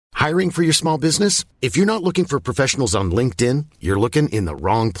Hiring for your small business? If you're not looking for professionals on LinkedIn, you're looking in the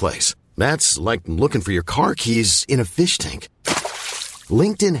wrong place. That's like looking for your car keys in a fish tank.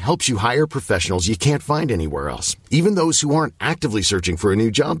 LinkedIn helps you hire professionals you can't find anywhere else, even those who aren't actively searching for a new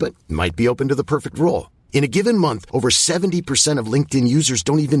job but might be open to the perfect role. In a given month, over 70% of LinkedIn users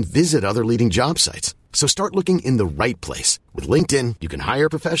don't even visit other leading job sites. So start looking in the right place. With LinkedIn, you can hire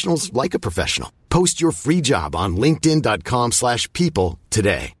professionals like a professional. Post your free job on linkedin.com/people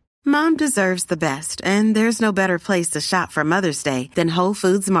today. Mom deserves the best, and there's no better place to shop for Mother's Day than Whole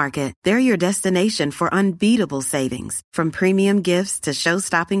Foods Market. They're your destination for unbeatable savings, from premium gifts to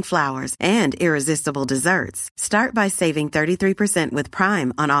show-stopping flowers and irresistible desserts. Start by saving 33% with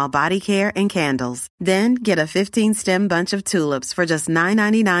Prime on all body care and candles. Then get a 15-stem bunch of tulips for just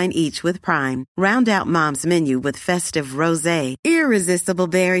 $9.99 each with Prime. Round out Mom's menu with festive rosé, irresistible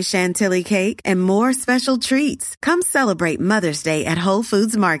berry chantilly cake, and more special treats. Come celebrate Mother's Day at Whole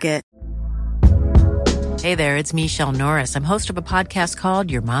Foods Market. Hey there, it's Michelle Norris. I'm host of a podcast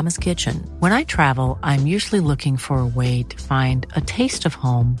called Your Mama's Kitchen. When I travel, I'm usually looking for a way to find a taste of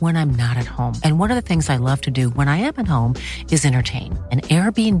home when I'm not at home. And one of the things I love to do when I am at home is entertain. And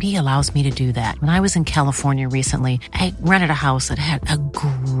Airbnb allows me to do that. When I was in California recently, I rented a house that had a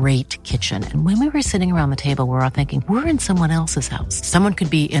great kitchen. And when we were sitting around the table, we were all thinking, we're in someone else's house. Someone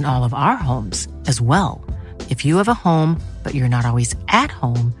could be in all of our homes as well. If you have a home, but you're not always at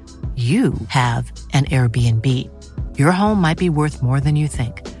home, you have an Airbnb. Your home might be worth more than you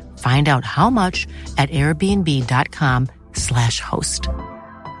think. Find out how much at airbnb.com/host.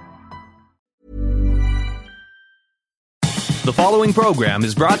 The following program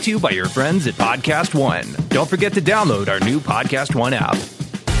is brought to you by your friends at Podcast One. Don't forget to download our new Podcast One app.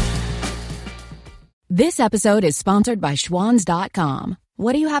 This episode is sponsored by Schwans.com.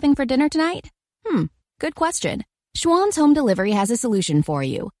 What are you having for dinner tonight? Good question. Schwann's Home Delivery has a solution for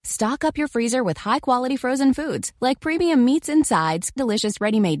you. Stock up your freezer with high-quality frozen foods like premium meats and sides, delicious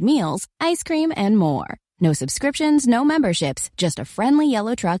ready-made meals, ice cream, and more. No subscriptions, no memberships, just a friendly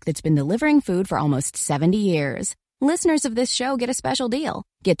yellow truck that's been delivering food for almost 70 years. Listeners of this show get a special deal.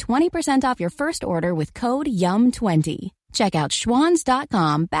 Get 20% off your first order with code YUM20. Check out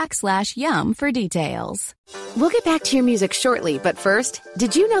schwans.com/YUM for details. We'll get back to your music shortly, but first,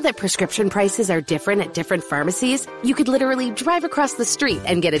 did you know that prescription prices are different at different pharmacies? You could literally drive across the street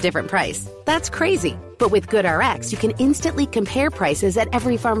and get a different price. That's crazy. But with GoodRx, you can instantly compare prices at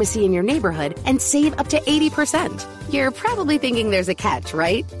every pharmacy in your neighborhood and save up to 80%. You're probably thinking there's a catch,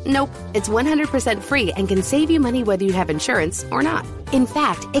 right? Nope. It's 100% free and can save you money whether you have insurance or not. In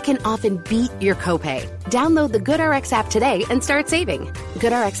fact, it can often beat your copay. Download the GoodRx app today and start saving.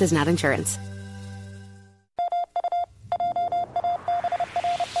 GoodRx is not insurance.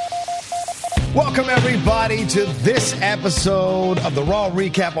 Welcome, everybody, to this episode of the Raw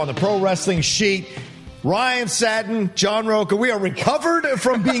Recap on the Pro Wrestling Sheet. Ryan Satin, John Rocha, we are recovered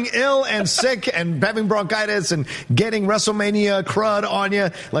from being ill and sick and having bronchitis and getting WrestleMania crud on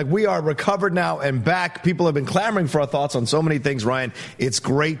you. Like, we are recovered now and back. People have been clamoring for our thoughts on so many things, Ryan. It's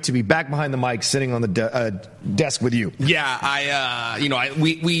great to be back behind the mic, sitting on the desk with you. Yeah,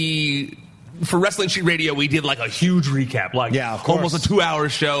 we for Wrestling Sheet Radio, we did like a huge recap, like almost a 2-hour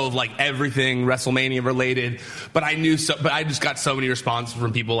show of like everything WrestleMania related. But I just got so many responses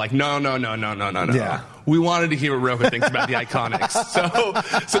from people like, no. Yeah. We wanted to hear what Rocha thinks about the Iconics.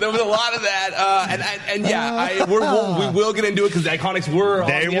 So there was a lot of that. We will get into it because the Iconics were on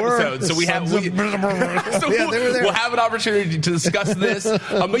the episode. So we'll have an opportunity to discuss this.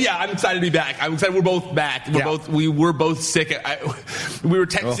 But yeah, I'm excited to be back. I'm excited we're both back. We were both sick. We were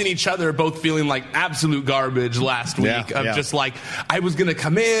texting each other, both feeling like absolute garbage last week. Just like, I was going to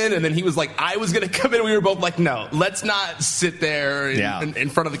come in, and then he was like, I was going to come in. We were both like, no, let's not sit there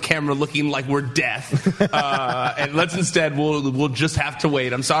in front of the camera looking like we're death. And let's instead we'll just have to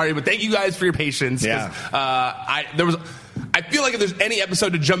wait. I'm sorry, but thank you guys for your patience. I feel like if there's any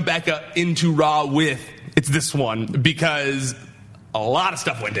episode to jump back into Raw with, it's this one, because a lot of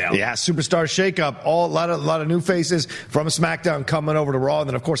stuff went down. Yeah, superstar shakeup. A lot of new faces from SmackDown coming over to Raw. And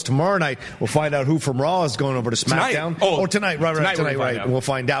then, of course, tomorrow night, we'll find out who from Raw is going over to SmackDown. Tonight. Right. We'll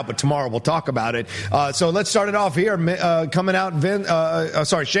find out, but tomorrow we'll talk about it. So let's start it off here. Coming out,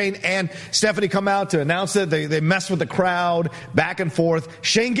 Shane and Stephanie come out to announce it. They mess with the crowd back and forth.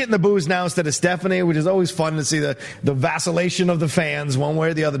 Shane getting the boos now instead of Stephanie, which is always fun to see the vacillation of the fans one way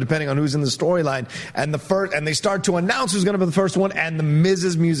or the other, depending on who's in the storyline. And they start to announce who's going to be the first one. and the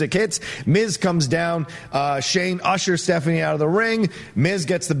Miz's music hits. Miz comes down. Shane ushers Stephanie out of the ring. Miz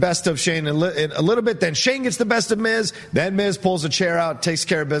gets the best of Shane in a little bit. Then Shane gets the best of Miz. Then Miz pulls a chair out, takes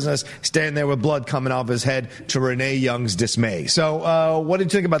care of business, standing there with blood coming off his head to Renee Young's dismay. So what did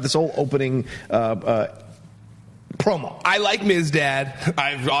you think about this whole opening promo? I like Miz Dad.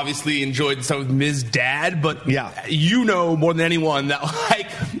 I've obviously enjoyed some of Miz Dad, but yeah, you know more than anyone that like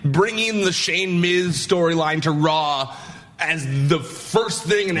bringing the Shane Miz storyline to Raw as the first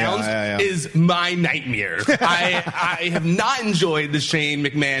thing announced is my nightmare. I have not enjoyed the Shane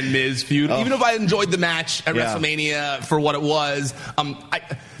McMahon Miz feud, even if I enjoyed the match at WrestleMania for what it was.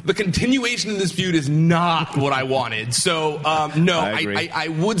 The continuation of this feud is not what I wanted. So, no, I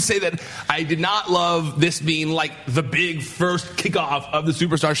would say that I did not love this being like the big first kickoff of the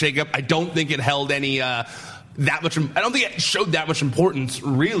Superstar Shakeup. I don't think it held any that much. I don't think it showed that much importance,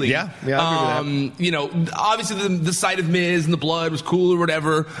 really. Yeah, I agree with that. You know, obviously the sight of Miz and the blood was cool or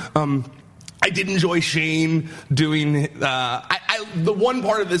whatever. I did enjoy Shane doing. The one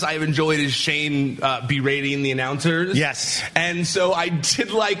part of this I've enjoyed is Shane berating the announcers. Yes, and so I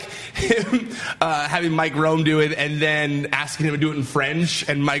did like him having Mike Rome do it, and then asking him to do it in French,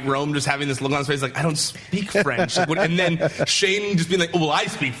 and Mike Rome just having this look on his face like, I don't speak French, and then Shane just being like, oh well, I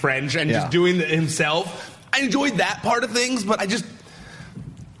speak French, and just doing it himself. I enjoyed that part of things, but I just.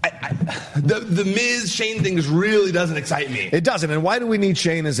 The Miz Shane thing really doesn't excite me. It doesn't. And why do we need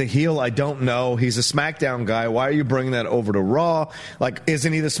Shane as a heel? I don't know. He's a SmackDown guy. Why are you bringing that over to Raw? Like,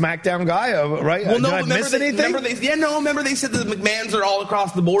 isn't he the SmackDown guy? Right? Well, no. Did I miss anything? Remember they said that the McMahons are all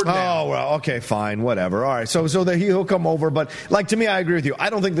across the board now. Oh, well, okay, fine, whatever. All right, so he'll come over. But like, to me, I agree with you. I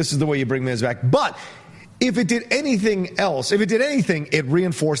don't think this is the way you bring Miz back. But if it did anything, it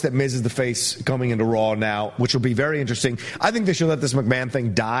reinforced that Miz is the face coming into Raw now, which will be very interesting. I think they should let this McMahon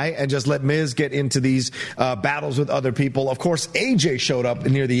thing die and just let Miz get into these battles with other people. Of course, AJ showed up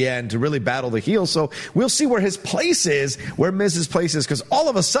near the end to really battle the heel, so we'll see where his place is, where Miz's place is, because all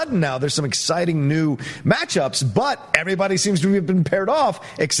of a sudden now there's some exciting new matchups, but everybody seems to have been paired off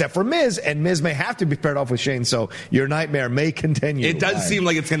except for Miz, and Miz may have to be paired off with Shane, so your nightmare may continue. It does seem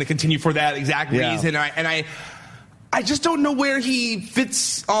like it's going to continue for that exact reason, I just don't know where he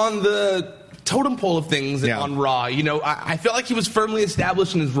fits on the totem pole of things on Raw. You know, I feel like he was firmly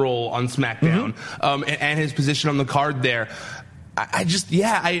established in his role on SmackDown and his position on the card there.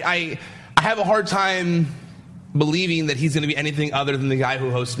 I have a hard time believing that he's going to be anything other than the guy who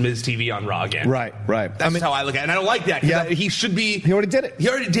hosts Miz TV on Raw again. Right. That's how I look at it. And I don't like that. Yeah. He should be. He already did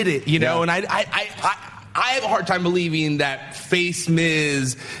it. You know, and I have a hard time believing that face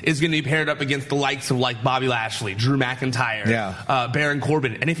Miz is going to be paired up against the likes of like Bobby Lashley, Drew McIntyre, Baron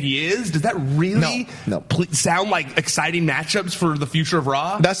Corbin. And if he is, does that really sound like exciting matchups for the future of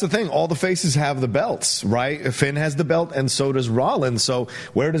Raw? That's the thing. All the faces have the belts, right? Finn has the belt, and so does Rollins. So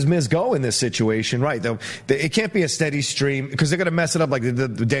where does Miz go in this situation, right? It can't be a steady stream because they're going to mess it up like the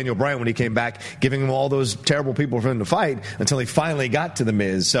Daniel Bryan when he came back, giving him all those terrible people for him to fight until he finally got to the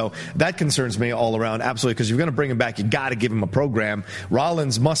Miz. So that concerns me all around. Absolutely. Because if you're going to bring him back, you got to give him a program.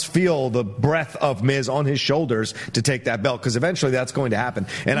 Rollins must feel the breath of Miz on his shoulders to take that belt, because eventually that's going to happen.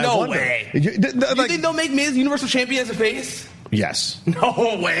 And no way. You think they'll make Miz Universal Champion as a face? Yes.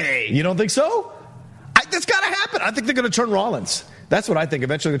 No way. You don't think so? That's got to happen. I think they're going to turn Rollins. That's what I think.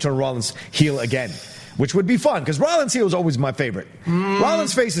 Eventually, they're going to turn Rollins heel again, which would be fun, because Rollins heel is always my favorite.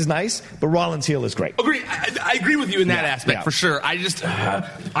 Rollins face is nice, but Rollins heel is great. Agree. I agree with you in that aspect, for sure. I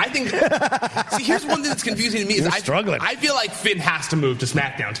think, see, here's one thing that's confusing to me. You're struggling. I feel like Finn has to move to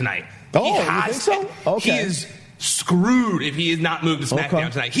SmackDown tonight. Oh, you think so? Okay. He is screwed if he is not moved to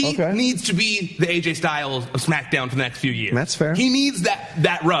SmackDown tonight. He needs to be the AJ Styles of SmackDown for the next few years. That's fair. He needs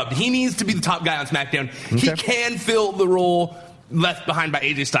that rub. He needs to be the top guy on SmackDown. Okay. He can fill the role left behind by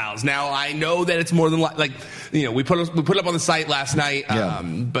AJ Styles. Now, I know that it's more than like, you know, we put up on the site last night,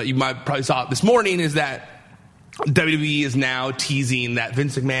 but you might probably saw it this morning, is that WWE is now teasing that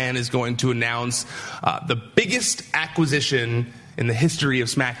Vince McMahon is going to announce the biggest acquisition in the history of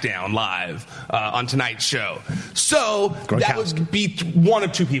SmackDown Live on tonight's show. So that would be one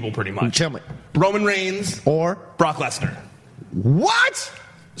of two people, pretty much. Tell me. Roman Reigns or Brock Lesnar. What?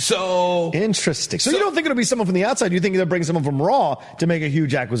 So interesting. So you don't think it'll be someone from the outside? You think they'll bring someone from Raw to make a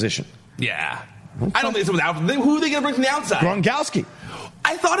huge acquisition? Yeah. Okay. I don't think someone from the outside. Who are they going to bring from the outside? Gronkowski.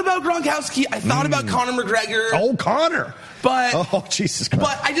 I thought about Gronkowski. I thought about Conor McGregor. Oh, Conor. But oh, Jesus Christ.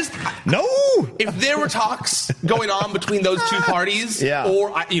 But I just no. If there were talks going on between those two parties,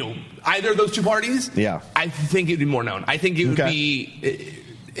 or either of those two parties, I think it would be more known. I think it would be.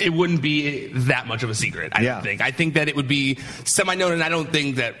 it wouldn't be that much of a secret, I don't think. I think that it would be semi-known, and I don't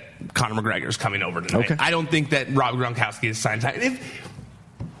think that Conor McGregor's coming over tonight. Okay. I don't think that Rob Gronkowski is signed.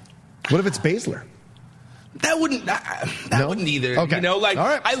 What if it's Baszler? That wouldn't either. Okay. You know, like, all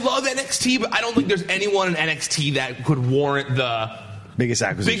right. I love NXT, but I don't think there's anyone in NXT that could warrant the biggest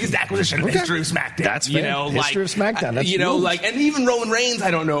acquisition in history of SmackDown. That's fair. You know, history of SmackDown. That's and even Roman Reigns, I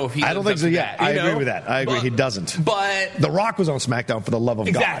don't know if he. I don't think so. Yeah, I agree with that. I agree. He doesn't. But The Rock was on SmackDown for the love of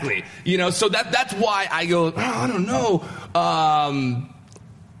God. Exactly. You know, so that's why I go. I don't know.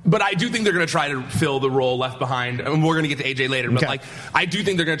 But I do think they're going to try to fill the role left behind. And we're going to get to AJ later. But I do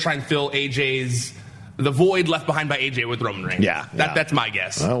think they're going to try and fill the void left behind by AJ with Roman Reigns. That's my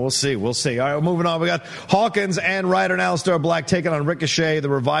guess. We'll see. All right, moving on. We got Hawkins and Ryder and Aleister Black taking on Ricochet, the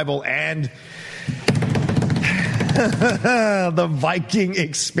Revival, and the Viking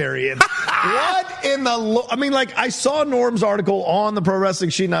Experience. What in the... I mean, like, I saw Norm's article on the Pro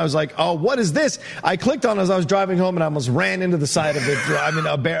Wrestling Sheet, and I was like, oh, what is this? I clicked on it as I was driving home, and I almost ran into the side of it.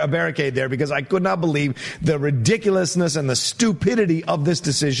 a barricade there, because I could not believe the ridiculousness and the stupidity of this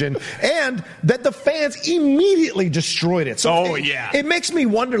decision, and that the fans immediately destroyed it. So it makes me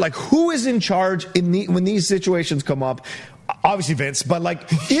wonder, like, who is in charge when these situations come up? Obviously Vince, but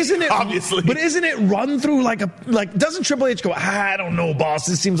isn't it obviously? But isn't it run through doesn't Triple H go, I don't know, boss,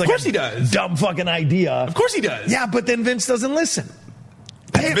 this seems like he does. Dumb fucking idea. Of course he does. Yeah, but then Vince doesn't listen.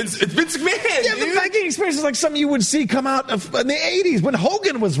 It's Vince McMahon. Yeah, the Viking Experience is like something you would see come out in the 80s when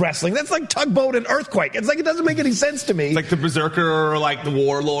Hogan was wrestling. That's like Tugboat and Earthquake. It's like, it doesn't make any sense to me. It's like the Berserker or like the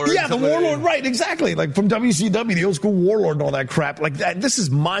Warlord. Yeah, the Warlord, right, exactly. Like from WCW, the old school Warlord and all that crap. Like that, this is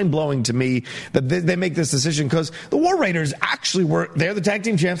mind-blowing to me that they make this decision, because the War Raiders actually they're the tag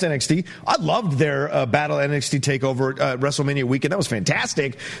team champs NXT. I loved their battle NXT TakeOver WrestleMania weekend. That was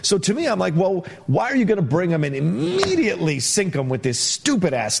fantastic. So to me, I'm like, well, why are you going to bring them and immediately sync them with this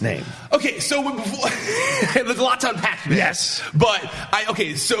stupid ass name? Okay, so there's a lot to unpack there. Yes. But,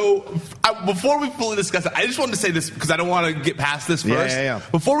 before we fully discuss it, I just wanted to say this because I don't want to get past this first. Yeah.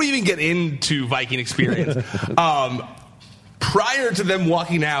 Before we even get into Viking Experience, prior to them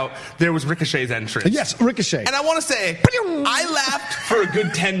walking out, there was Ricochet's entrance. Yes, Ricochet. And I want to say, I laughed for a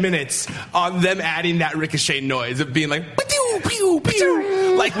good 10 minutes on them adding that Ricochet noise of being like, pew, pew,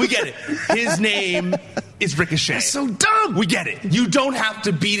 pew. Like, we get it. His name is Ricochet. That's so dumb. We get it. You don't have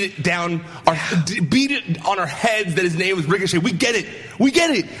to beat it on our heads that his name was Ricochet. We get it.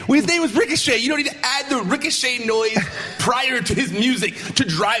 His name was Ricochet. You don't need to add the Ricochet noise prior to his music to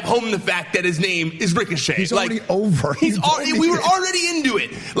drive home the fact that his name is Ricochet. He's already over. We were already into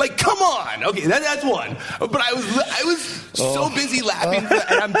it. Like, come on. Okay, that's one. But I was so busy laughing,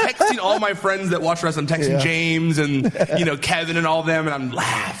 and I'm texting all my friends that watch wrestling. I'm texting James and Kevin and all of them, and I'm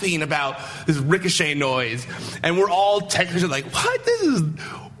laughing about this Ricochet noise. And we're all texting like, what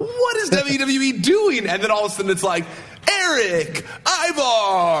is WWE doing? And then all of a sudden it's like, Eric,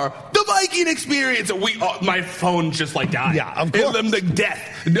 Ivar, the Viking Experience. And my phone just like died. Yeah, of course. And the death,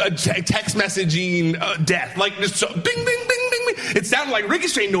 text messaging death, like just so, bing, bing, bing, bing, bing. It sounded like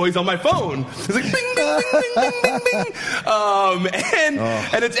Ricochet noise on my phone. It's like bing, bing, bing, bing, bing, bing, bing.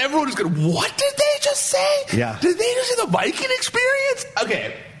 And it's everyone just going, what did they just say? Yeah. Did they just say the Viking Experience?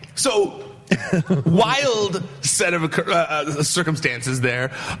 Okay, so wild set of circumstances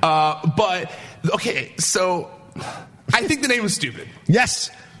there. But, okay, so I think the name is stupid. Yes.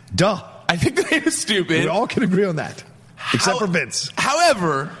 Duh. I think the name is stupid. We all can agree on that. Except for Vince.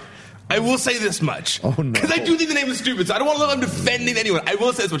 However, I will say this much. Oh, no. Because I do think the name is stupid, so I don't want to look like I'm defending anyone. I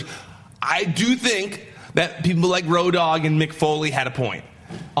will say this much. I do think that people like Road Dogg and Mick Foley had a point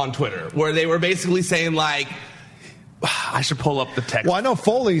on Twitter, where they were basically saying, like, I should pull up the text. Well, I know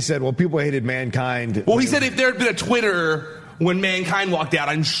Foley said, people hated Mankind. Well, he said if there had been a Twitter when Mankind walked out,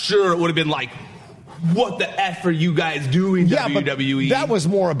 I'm sure it would have been like, what the F are you guys doing, WWE? But that was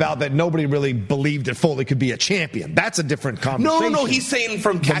more about that nobody really believed that Foley could be a champion. That's a different conversation. No. He's saying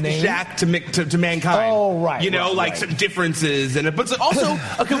from Cactus Jack to Mankind. Oh, right. Some differences. But it's also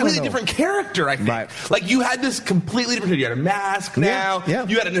a completely different character, I think. Right. Like, you had this completely different... You had a mask now. Yeah.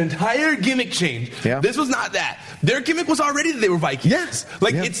 You had an entire gimmick change. Yeah. This was not that. Their gimmick was already that they were Vikings. Yes.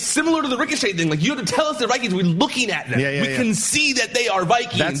 It's similar to the Ricochet thing. Like, you have to tell us they're Vikings. We're looking at them. We can see that they are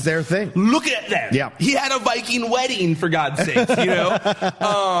Vikings. That's their thing. Look at them. Yeah. He had a Viking wedding, for God's sake,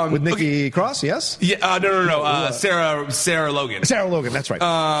 with Nikki Cross, yes? Yeah, no. Sarah Logan. Sarah Logan, that's right.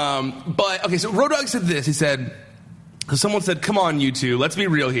 But, okay, so Road Dogg said this. He said, Someone said, come on, you two, let's be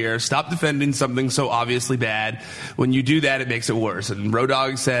real here. Stop defending something so obviously bad. When you do that, it makes it worse. And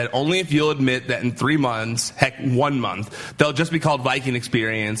Rodog said, only if you'll admit that in 3 months, heck, 1 month, they'll just be called Viking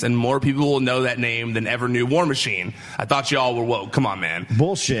Experience, and more people will know that name than ever knew War Machine. I thought y'all were woke. Come on, man.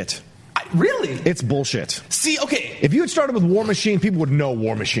 Bullshit. Really? It's bullshit. See, okay. If you had started with War Machine, people would know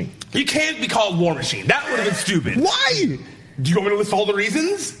War Machine. You can't be called War Machine. That would have been stupid. Why? Do you want me to list all the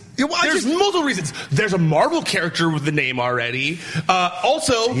reasons? There's multiple reasons. There's a Marvel character with the name already.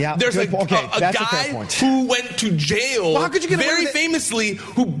 Also, there's a guy who went to jail very famously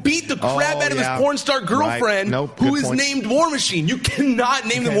who beat the crap out of his porn star girlfriend who is named War Machine. You cannot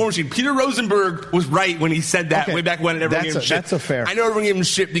name them War Machine. Peter Rosenberg was right when he said that way back when everyone gave him shit. That's a fair. I know everyone gave him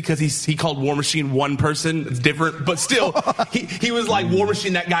shit because he called War Machine one person. It's different. But still, he was like, War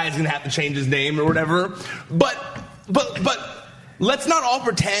Machine, that guy is going to have to change his name or whatever. But let's not all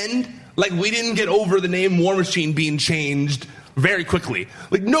pretend like we didn't get over the name War Machine being changed very quickly.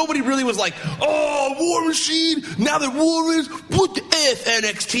 Like, nobody really was like, oh, War Machine, now that War is, what the F,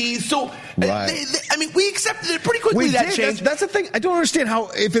 NXT. So, we accepted it pretty quickly, that change. That's the thing. I don't understand how,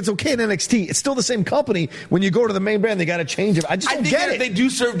 if it's okay in NXT, it's still the same company. When you go to the main brand, they got to change it. I don't get it. They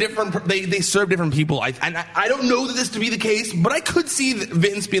do serve different, they serve different people. I don't know that this to be the case, but I could see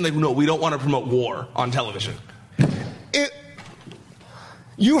Vince being like, no, we don't want to promote war on television.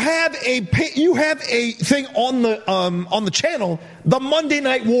 You have a thing on the channel, the Monday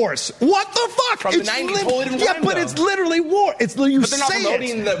Night Wars. What the fuck? From the 90s, yeah, but it's literally war. But they're not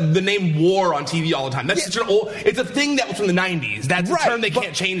promoting the name war on TV all the time. That's such an old. It's a thing that was from the 90s. That's a term they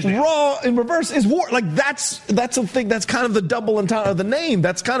can't change now. Raw in reverse is war. Like that's a thing. That's kind of the double entendre of the name.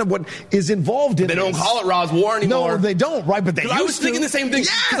 That's kind of what is involved in. They don't call it Raw's War anymore. No, they don't. Right, but they used to. I was thinking the same thing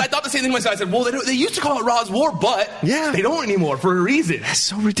because I thought the same thing myself. I said, well, they used to call it Raw's War, but they don't anymore for a reason. That's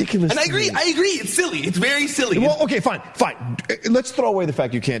so ridiculous. And I agree. It's silly. It's very silly. Well, okay, fine. Let's throw away the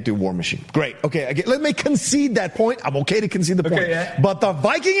fact you can't do War Machine. Great. Okay, let me concede that point. I'm okay to concede the point. But the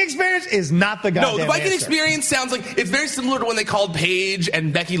Viking Experience is not the goddamn No, the Viking answer. Experience sounds like it's very similar to when they called Paige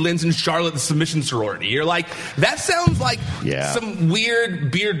and Becky Lynch and Charlotte the submission sorority. You're like, that sounds like some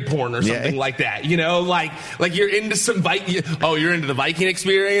weird beard porn or something like that. You know, like you're into some Viking. Oh, you're into the Viking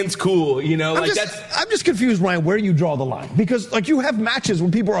Experience? Cool. You know, I'm just confused, Ryan, where you draw the line. Because you have matches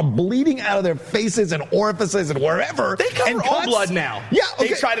when people are bleeding out of their faces and orifices and wherever. They cover all blood now. Yeah, okay.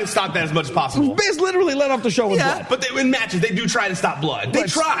 They try to stop that as much as possible. Biz literally let off the show with blood. But in matches, they do try to stop blood. They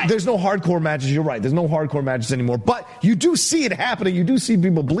try. There's no hardcore matches. You're right. There's no hardcore matches anymore. But you do see it happening. You do see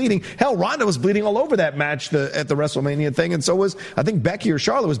people bleeding. Hell, Ronda was bleeding all over that match at the WrestleMania thing, and so was, I think, Becky or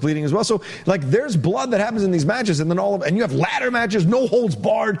Charlotte was bleeding as well. So, there's blood that happens in these matches, and then and you have ladder matches, no holds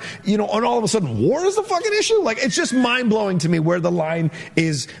barred, and all of a sudden, war is the fucking issue? It's just mind-blowing to me where the line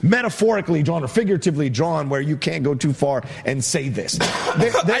is metaphorically drawn or figuratively drawn, where you can't go too far and say this.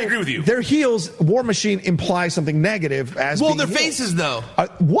 I agree with you. Their heels, War Machine, implies something negative as their faces, though.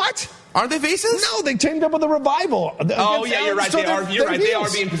 What? Aren't they faces? No, they teamed up with the Revival. Oh, yeah, you're right. You're right. They are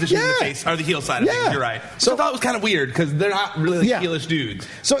being positioned in the face, or the heel side of things. You're right. So I thought it was kind of weird because they're not really heelish dudes.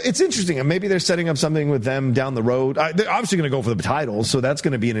 So it's interesting. And maybe they're setting up something with them down the road. They're obviously going to go for the titles, so that's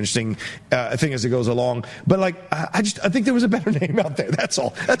going to be an interesting thing as it goes along. But I think there was a better name out there. That's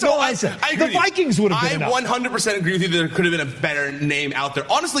all. That's all I said. I agree. The Vikings would have been enough. 100% agree with you. There could have been a better name out there.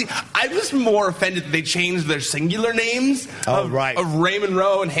 Honestly, I was more offended that they changed their singular names of Raymond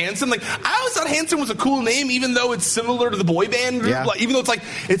Rowe and Hanson. I always thought Hanson was a cool name, even though it's similar to the boy band group. Even though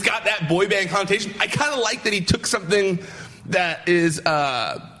it's got that boy band connotation, I kind of like that he took something that is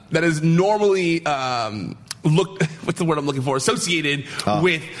normally what's the word I'm looking for? Associated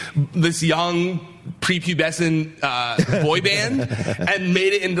with this young prepubescent boy band and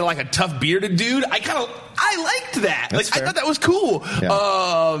made it into a tough bearded dude. I liked that. I thought that was cool.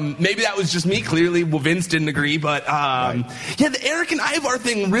 Yeah. Maybe that was just me. Clearly, Vince didn't agree, but the Eric and Ivar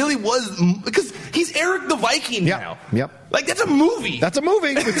thing really was because he's Eric the Viking now. Yep. That's a movie. That's a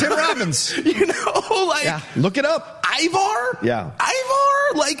movie with Tim Robbins. Look it up. Ivar? Yeah.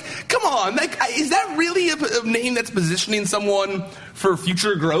 Ivar? Come on. Is that really a name that's positioning someone for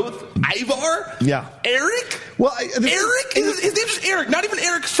future growth? Ivar? Yeah. Eric? Well, Eric? His name's just Eric. Not even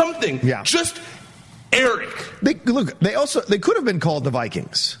Eric something. Yeah. Just Eric. They could have been called the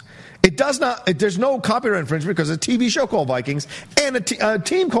Vikings. It does not. There's no copyright infringement because it's a TV show called Vikings and a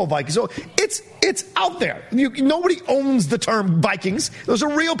team called Vikings. So it's out there. Nobody owns the term Vikings. Those are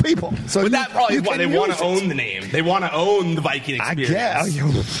real people. So but that probably is why they want to own the name. They want to own the Viking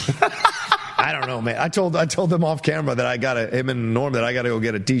experience. I don't know, man. I told them off camera that him and Norm that I got to go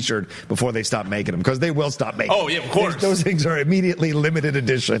get a T-shirt before they stop making them because they will stop making them. Oh, yeah, of course. Those things are immediately limited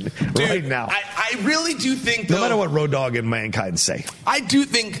edition right now. I I really do think, though, no matter what Road Dogg and Mankind say, I do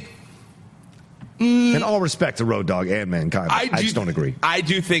think. In all respect to Road Dogg and Mankind, I just don't agree. I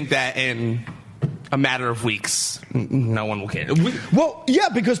do think that in a matter of weeks, no one will care. Well, yeah,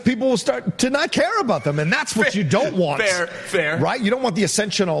 because people will start to not care about them, and that's what you don't want. Fair. Right? You don't want the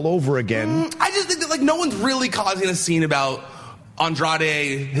Ascension all over again. I just think that, like, no one's really causing a scene about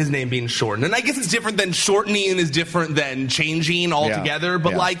Andrade, his name being shortened. And I guess it's different than shortening is different than changing altogether.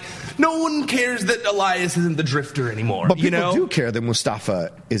 But, like, no one cares that Elias isn't the Drifter anymore. But people do care that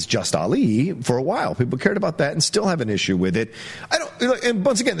Mustafa is just Ali for a while. People cared about that and still have an issue with it. And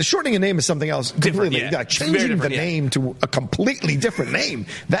once again, the shortening a name is something else completely. Changing the name to a completely different name,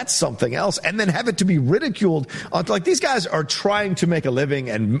 that's something else. And then have it to be ridiculed. Like, these guys are trying to make a living,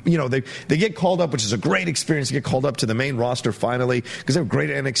 and, they get called up, which is a great experience to get called up to the main roster finally, because they're great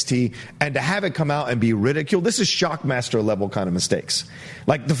at NXT, and to have it come out and be ridiculed, this is Shockmaster level kind of mistakes.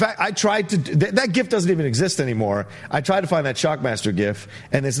 Like, the fact I tried to, that GIF doesn't even exist anymore. I tried to find that Shockmaster GIF,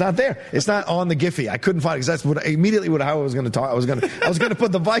 and it's not there. It's not on the Giphy. I couldn't find it, because that's how I was going to talk. I was going to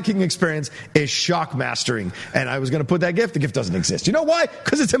put the Viking experience is Shockmastering, and I was going to put that GIF. The GIF doesn't exist. You know why?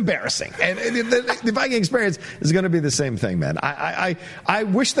 Because it's embarrassing. And the Viking experience is going to be the same thing, man. I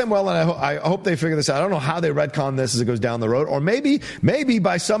wish them well, and I hope they figure this out. I don't know how they retcon this as it goes down the road, or maybe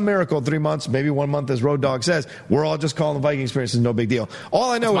by some miracle, 3 months, maybe 1 month, as Road Dogg says, we're all just calling the Viking experience is no big deal.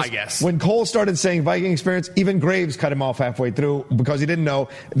 All I know is when Cole started saying Viking experience, even Graves cut him off halfway through because he didn't know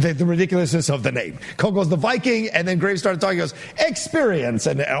the ridiculousness of the name. Cole goes the Viking, and then Graves started talking. He goes experience,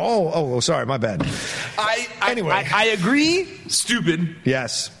 and sorry, my bad. Anyway, I agree. Stupid.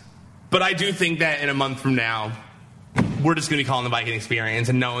 Yes, but I do think that in a month from now, we're just going to be calling the Viking experience,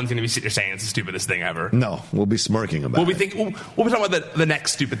 and no one's going to be sitting there saying it's the stupidest thing ever. No, we'll be smirking about it. We'll be talking about the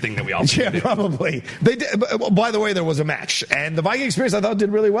next stupid thing that we all do. Probably. They did, by the way, there was a match, and the Viking experience, I thought,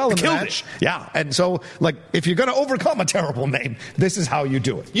 did really well in the match. Yeah, and so, like, if you're going to overcome a terrible name, this is how you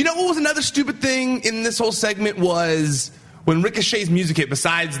do it. You know what was another stupid thing in this whole segment was when Ricochet's music hit,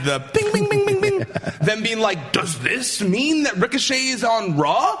 besides the bing, bing, bing, bing, bing, them being like, does this mean that Ricochet is on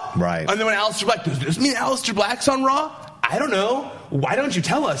Raw? Right. And then when Aleister Black, does this mean Aleister Black's on Raw? I don't know. Why don't you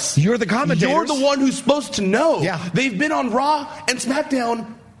tell us? You're the commentators. You're the one who's supposed to know. Yeah. They've been on Raw and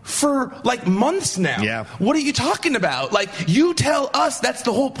SmackDown for like months now. Yeah. What are you talking about? Like, you tell us. That's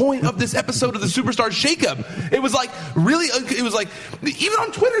the whole point of this episode of the Superstar Shakeup. It was like, really, it was like, even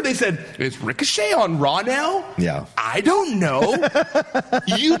on Twitter they said, is Ricochet on Raw now? Yeah. I don't know.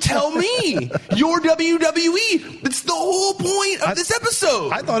 You tell me. You're WWE. It's the whole point of this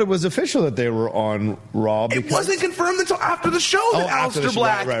episode. I thought it was official that they were on Raw. It wasn't confirmed until after the show that Aleister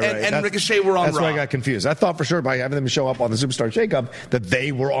Black and Ricochet were on Raw. That's why I got confused. I thought for sure by having them show up on the Superstar Shakeup that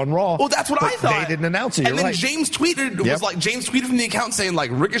they were on Raw. Well, that's what I thought. They didn't announce it. And then James tweeted from the account saying,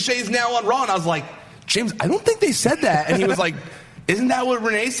 like, Ricochet's now on Raw. And I was like, James, I don't think they said that. And he was like, isn't that what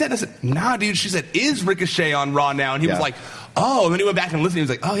Renee said? I said, nah, dude. She said, is Ricochet on Raw now? And he was like, oh. And then he went back and listened. He was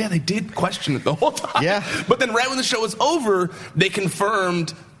like, oh, yeah, they did question it the whole time. Yeah. But then right when the show was over, they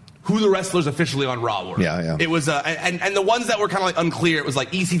confirmed who the wrestlers officially on Raw were. Yeah. It was, and the ones that were kind of like unclear, it was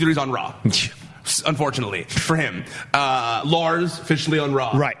like EC3's on Raw. Unfortunately for him. Lars officially on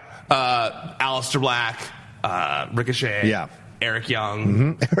Raw. Right. Aleister Black, Ricochet, Eric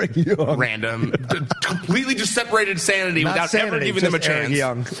Young, Eric Young, random, completely just separated Sanity Not without Sanity, ever giving them a chance. Eric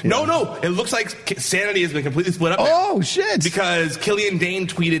Young. No, it looks like Sanity has been completely split up. Oh now. Shit! Because Killian Dane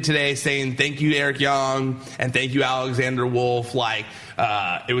tweeted today saying thank you to Eric Young and thank you Alexander Wolf. Like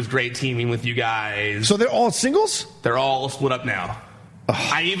it was great teaming with you guys. So they're all singles? They're all split up now.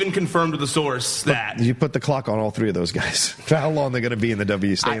 I even confirmed with the source that you put the clock on all three of those guys. For how long they're going to be in the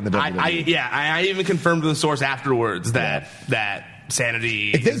stay in the WWE. I even confirmed with the source afterwards that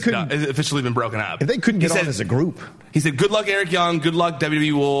Sanity has officially been broken up. If they couldn't get on as a group. He said, good luck, Eric Young. Good luck,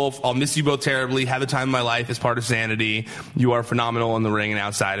 WWE Wolf. I'll miss you both terribly. Have the time of my life as part of Sanity. You are phenomenal in the ring and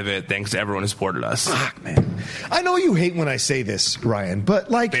outside of it. Thanks to everyone who supported us. Fuck, man. I know you hate when I say this, Ryan,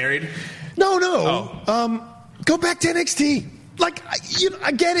 but like... Buried? No. Go back to NXT. Like,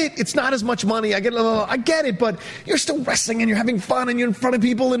 I get it. It's not as much money. I get it, but you're still wrestling and you're having fun and you're in front of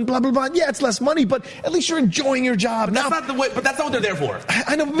people and blah, blah, blah. Yeah, it's less money, but at least you're enjoying your job. But that's not what they're there for.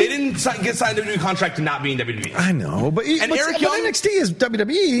 I know. They didn't get signed to a new contract to not be in WWE. I know, but Eric Young, NXT is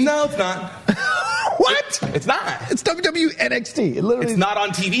WWE. No, it's not. What? It's not. It's WWE NXT. It's not on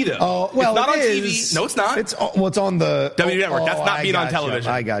TV, though. Oh, well, it's not on TV. No, it's not. It's on the WWE Network. That's not being on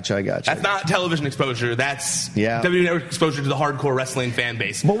television. I got you. That's not television exposure. That's WWE Network exposure to the hardcore wrestling fan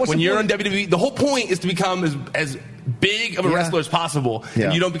base. When you're on WWE, the whole point is to become as big of a wrestler as possible,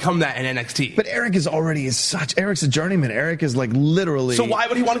 and you don't become that in NXT. But Eric is Eric's a journeyman. Eric is like literally. So why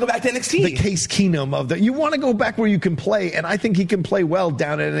would he want to go back to NXT? The Case Keenum you want to go back where you can play, and I think he can play well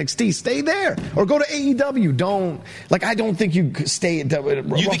down at NXT. Stay there or go to AEW. I don't think you stay at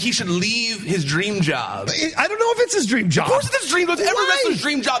WWE. You think he should leave his dream job? I don't know if it's his dream job. Of course it's his dream job. It's every wrestler's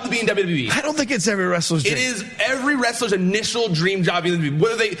dream job to be in WWE. I don't think it's every wrestler's dream. It is every wrestler's initial dream job in WWE.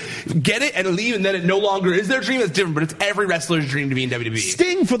 Whether they get it and leave and then it no longer is their dream, that's different, but it's every wrestler's dream to be in WWE.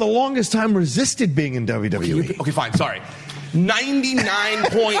 Sting, for the longest time, resisted being in WWE. Okay, fine, sorry.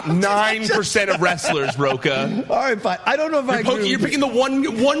 99.9% of wrestlers, Rocha. All right, fine. I don't know if I agree. You're picking the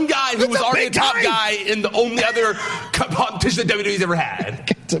one guy who was already a top guy in the only other competition that WWE's ever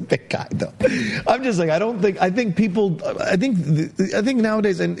had. It's a big guy, though. I'm just like, I think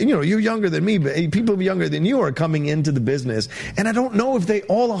nowadays, and you're younger than me, but people younger than you are coming into the business, and I don't know if they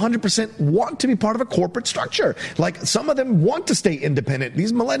all 100% want to be part of a corporate structure. Like, some of them want to stay independent.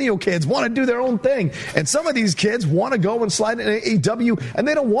 These millennial kids want to do their own thing, and some of these kids want to go and slide in AEW, and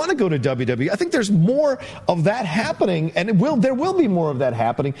they don't want to go to WWE. I think there's more of that happening, and there will be more of that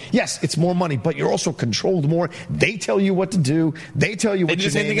happening. Yes, it's more money, but you're also controlled more. They tell you what to do. They tell you what to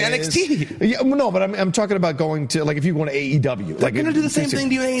do. Same thing in NXT. Yeah, no, but I'm talking about going to, like, if you go to AEW. They're going to do the same thing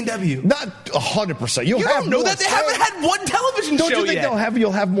to you in AEW. Not 100%. You don't know that. They haven't had one television show yet. Don't you think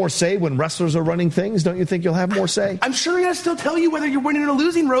you'll have more say when wrestlers are running things? Don't you think you'll have more say? I'm sure they're going to still tell you whether you're winning or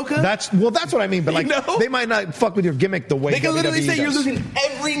losing, Rocha. That's what I mean. But they might not fuck with your gimmick the way they can literally say you're losing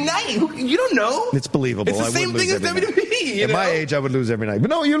every night. You don't know. It's believable. It's the same thing as WWE. At my age, I would lose every night. But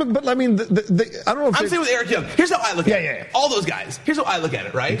no, you look. But I mean, I don't know. If I'm saying with Eric Young. Here's how I look at it. All those guys. Here's how I look at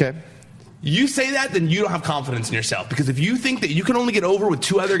it. Right. Okay. You say that, then you don't have confidence in yourself. Because if you think that you can only get over with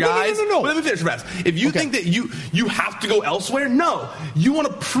two other guys... No. Well, let me finish fast. If you think that you have to go elsewhere, no. You want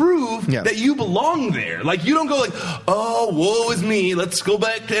to prove that you belong there. Like, you don't go like, oh, woe is me. Let's go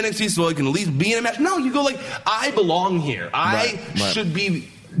back to NXT so I can at least be in a match. No, you go like, I belong here. I should be...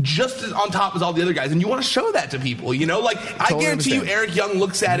 just as on top as all the other guys. And you want to show that to people, Like, I guarantee you Eric Young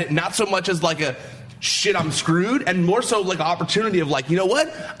looks at it not so much as like a... shit, I'm screwed, and more so like an opportunity of like, you know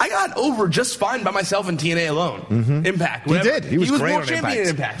what? I got over just fine by myself in TNA alone. Mm-hmm. Impact. Whatever. He did. He was great more on champion Impact.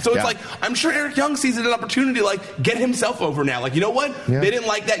 in Impact. So it's like, I'm sure Eric Young sees it an opportunity to like get himself over now. Like, you know what? Yeah. They didn't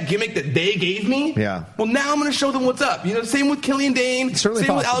like that gimmick that they gave me. Yeah. Well, now I'm going to show them what's up. Same with Killian Dane. Same with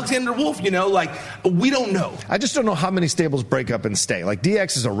Alexander Wolf. Like, we don't know. I just don't know how many stables break up and stay. Like,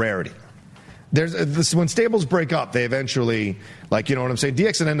 DX is a rarity. When stables break up, they eventually, like, you know what I'm saying?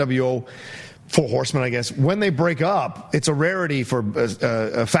 DX and NWO, Four Horsemen, I guess, when they break up, it's a rarity for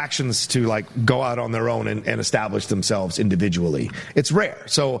factions to like go out on their own and establish themselves individually. It's rare.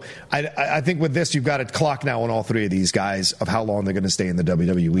 So I think with this, you've got a clock now on all three of these guys of how long they're going to stay in the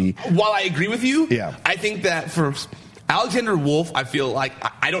WWE. While I agree with you, I think that for Alexander Wolf, I feel like,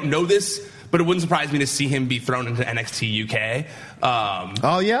 I don't know this, but it wouldn't surprise me to see him be thrown into NXT UK.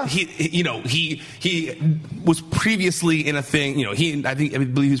 He was previously in a thing. I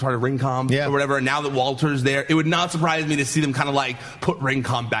believe he was part of Ringcom or whatever. And now that Walter's there, it would not surprise me to see them kind of like put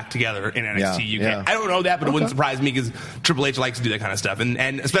Ringcom back together in NXT UK. Yeah. I don't know that, but it wouldn't surprise me because Triple H likes to do that kind of stuff.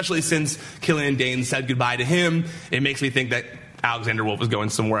 And especially since Killian Dane said goodbye to him, it makes me think that Alexander Wolf is going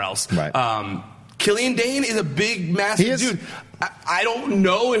somewhere else. Right. Killian Dane is a big, massive dude. I don't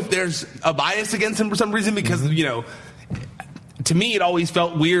know if there's a bias against him for some reason because, to me, it always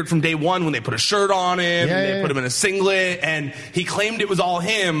felt weird from day one when they put a shirt on him, put him in a singlet, and he claimed it was all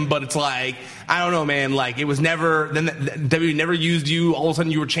him, but it's like, I don't know, man, like, it was never, then WWE never used you, all of a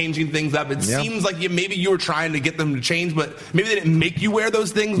sudden you were changing things up. It seems like maybe you were trying to get them to change, but maybe they didn't make you wear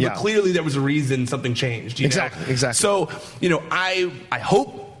those things, but clearly there was a reason something changed. Exactly. So, I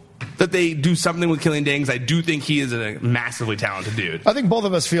hope that they do something with Killian Dane, because I do think he is a massively talented dude. I think both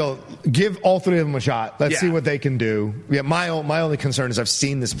of us feel, give all three of them a shot. Let's see what they can do. Yeah, my only concern is I've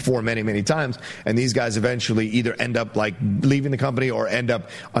seen this before many, many times, and these guys eventually either end up like leaving the company or end up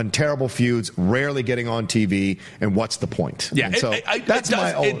on terrible feuds, rarely getting on TV, and what's the point? Yeah, that's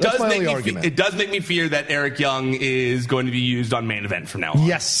my only argument. It does make me fear that Eric Young is going to be used on Main Event from now on.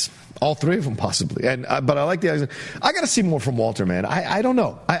 Yes. All three of them, possibly. But I like the... I got to see more from Walter, man. I don't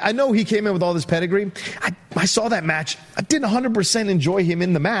know. I know he came in with all this pedigree. I saw that match. I didn't 100% enjoy him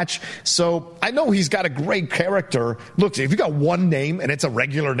in the match. So I know he's got a great character. Look, if you got one name, and it's a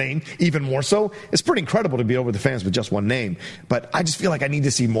regular name, even more so, it's pretty incredible to be over the fans with just one name. But I just feel like I need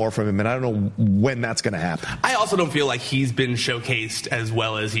to see more from him, and I don't know when that's going to happen. I also don't feel like he's been showcased as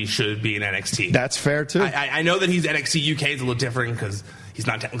well as he should be in NXT. That's fair, too. I know that he's NXT UK is a little different because he's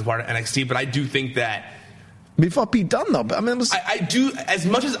not technically part of NXT, but I do think that He fought Pete Dunne, though. I mean, I do. As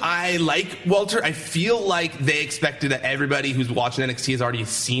much as I like Walter, I feel like they expected that everybody who's watching NXT has already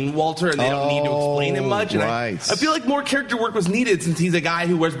seen Walter, and they don't need to explain him much. And I feel like more character work was needed since he's a guy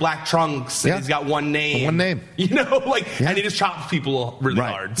who wears black trunks and he's got one name. One name. You know, and he just chops people really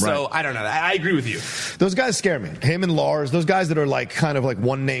hard. So I don't know. I agree with you. Those guys scare me. Him and Lars, those guys that are kind of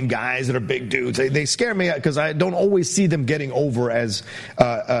one-name guys that are big dudes, they scare me because I don't always see them getting over as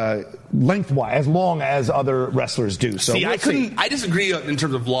lengthwise, as long as other wrestlers do. So I disagree in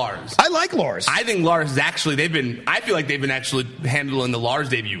terms of Lars. I like Lars. I think Lars is actually, I feel like they've been actually handling the Lars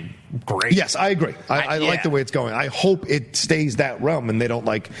debut great. Yes, I agree. I like the way it's going. I hope it stays that realm and they don't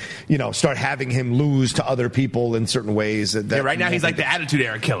start having him lose to other people in certain ways. Right now he's like the Attitude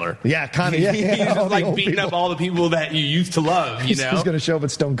Era killer. Yeah, kind of. He's just beating up all the people that you used to love, He's going to show up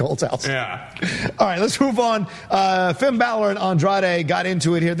at Stone Cold's house. Yeah. All right, let's move on. Finn Balor and Andrade got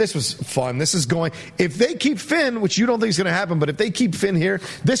into it here. This was fun. This is going, if they keep Finn, which you don't think is going to happen, but if they keep Finn here,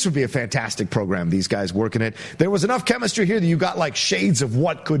 this would be a fantastic program, these guys working it. There was enough chemistry here that you got shades of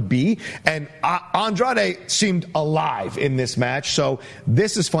what could be. And Andrade seemed alive in this match, so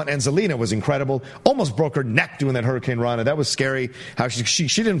this is fun. And Zelina was incredible. Almost broke her neck doing that Hurricane Rana. That was scary. How she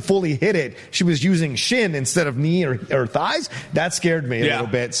didn't fully hit it. She was using shin instead of knee or thighs. That scared me a little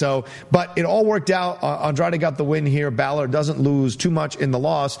bit. So, but it all worked out. Andrade got the win here. Balor doesn't lose too much in the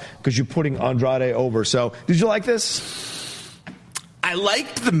loss because you're putting Andrade over. So, did you like this? I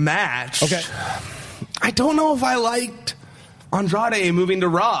liked the match. Okay. I don't know if I liked Andrade moving to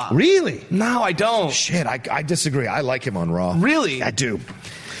Raw. Really? No, I don't. Shit, I disagree. I like him on Raw. Really? I do.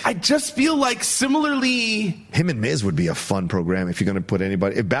 I just feel like similarly... Him and Miz would be a fun program if you're going to put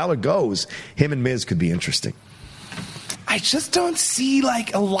anybody... If Balor goes, him and Miz could be interesting. I just don't see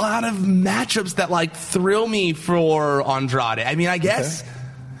a lot of matchups that thrill me for Andrade. I mean, I guess... Okay.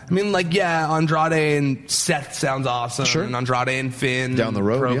 I mean, Andrade and Seth sounds awesome. Sure. And Andrade and Finn down the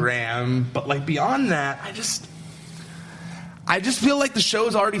road program. Yeah. But beyond that, I just feel like the show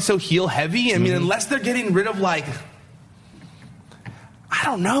is already so heel heavy. I mean, unless they're getting rid of I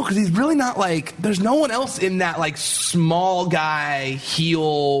don't know, because he's really not there's no one else in that small guy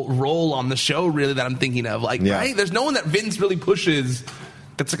heel role on the show really that I'm thinking of. Right? There's no one that Vince really pushes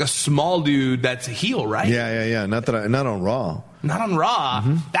that's a small dude that's a heel, right? Yeah. Not on Raw. Not on Raw.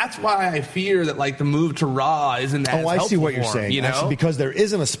 Mm-hmm. That's why I fear that the move to Raw isn't as helpful. I see what you're saying. Actually, because there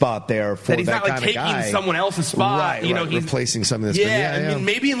isn't a spot there for that kind of guy. He's not taking someone else's spot. Right, he's replacing some of this. Yeah, I mean,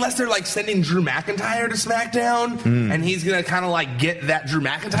 maybe unless they're sending Drew McIntyre to SmackDown, and he's gonna kind of get that Drew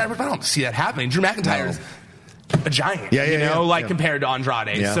McIntyre. But I don't see that happening. Drew McIntyre is a giant, compared to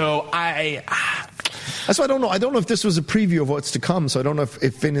Andrade. Yeah. So that's why I don't know. I don't know if this was a preview of what's to come. So I don't know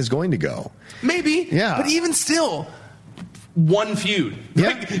if Finn is going to go. Maybe. Yeah. But even still. One feud.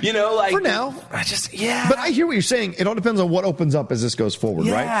 Yeah. For now. But I hear what you're saying. It all depends on what opens up as this goes forward,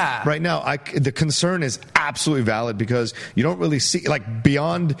 right? Right now, the concern is absolutely valid because you don't really see,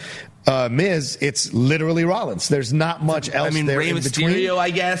 beyond Miz, it's literally Rollins. There's not much else there Rey in Mysterio, between. I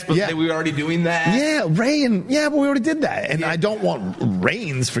guess, but we were already doing that. Yeah, Rey but we already did that. And I don't want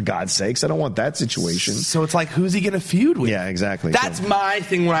Reigns, for God's sakes. I don't want that situation. So it's who's he going to feud with? Yeah, exactly. That's my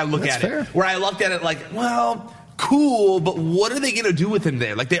thing when I look at it. Where I looked at it cool, but what are they going to do with him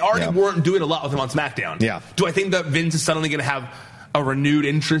there? They already weren't doing a lot with him on SmackDown. Yeah. Do I think that Vince is suddenly going to have a renewed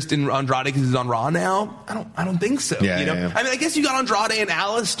interest in Andrade because he's on Raw now? I don't think so. Yeah, I mean, I guess you got Andrade and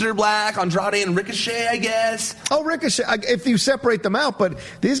Aleister Black, Andrade and Ricochet, I guess. Oh, Ricochet, if you separate them out, but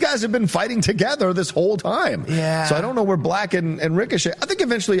these guys have been fighting together this whole time. Yeah. So I don't know where Black and Ricochet, I think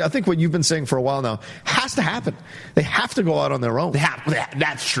eventually, what you've been saying for a while now, has to happen. They have to go out on their own.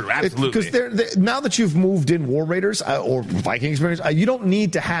 That's true, absolutely. Because now that you've moved in War Raiders or Viking Experience, you don't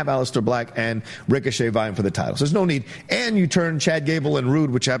need to have Aleister Black and Ricochet vying for the titles. There's no need. And you turn Chad Gable and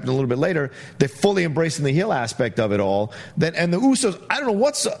Rude, which happened a little bit later, they're fully embracing the heel aspect of it all. And the Usos, I don't know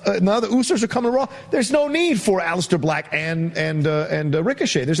what's now the Usos are coming to Raw. There's no need for Aleister Black and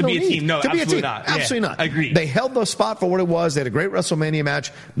Ricochet. There's no need to be a team. No, absolutely not. Absolutely not. Agreed. They held the spot for what it was. They had a great WrestleMania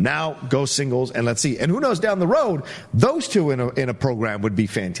match. Now go singles and let's see. And who knows down the road, those two in a program would be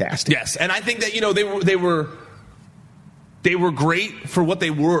fantastic. Yes, and I think that they were great for what they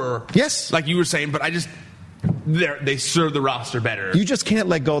were. Yes, like you were saying, but they serve the roster better. You just can't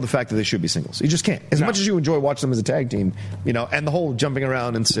let go of the fact that they should be singles. You just can't. As much as you enjoy watching them as a tag team, and the whole jumping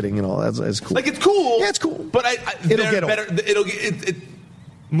around and sitting and all that's cool. It's cool. Yeah, it's cool. But it'll get better. It'll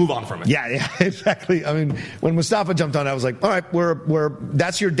move on from it. Yeah, exactly. I mean, when Mustafa jumped on, I was like, all right,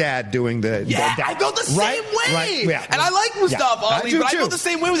 that's your dad doing the. Yeah, I felt the same way. Right? Yeah. And I like Mustafa Ali, but I felt the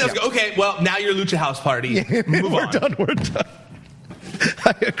same way with him. I was like, okay, well, now you're Lucha House Party. Move on. We're done.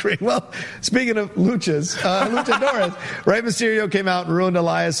 I agree. Well, speaking of luchadores, Rey Mysterio came out and ruined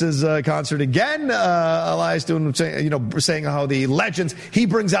Elias's concert again. Elias saying how the legends, he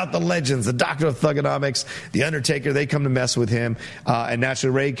brings out the legends, the Doctor of Thugonomics, the Undertaker, they come to mess with him. And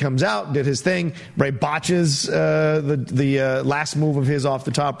naturally, Rey comes out, did his thing. Rey botches the last move of his off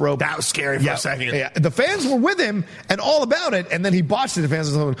the top rope. That was scary for a second. Yeah. The fans were with him and all about it, and then he botched it. The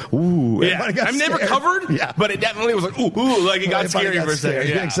fans were like, ooh. Yeah. I mean, they recovered, but it definitely was like, ooh, like it got scary for a second.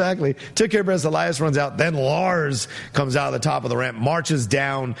 Yeah. Exactly. Took care of business. Elias runs out. Then Lars comes out of the top of the ramp, marches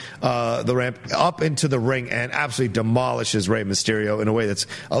down the ramp up into the ring, and absolutely demolishes Rey Mysterio in a way that's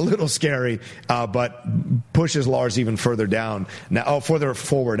a little scary, but pushes Lars even further down, further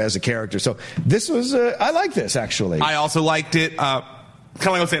forward as a character. So this was, I like this, actually. I also liked it. Kind of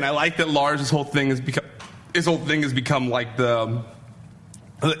like I was saying, I like that Lars' whole thing has become like the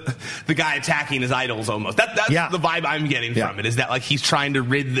guy attacking his idols almost. That's the vibe I'm getting from it, is that like he's trying to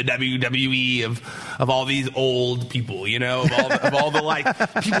rid the WWE of all these old people, of all the like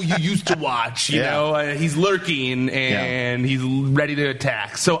people you used to watch, you know. He's lurking and he's ready to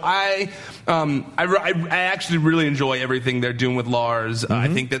attack. So I actually really enjoy everything they're doing with Lars. I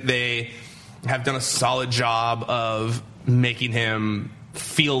think that they have done a solid job of making him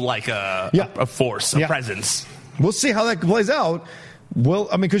feel like a force, a presence. We'll see how that plays out. Well,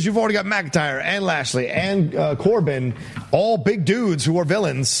 I mean, because you've already got McIntyre and Lashley and Corbin, all big dudes who are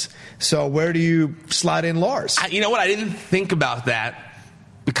villains. So where do you slide in Lars? You know what? I didn't think about that.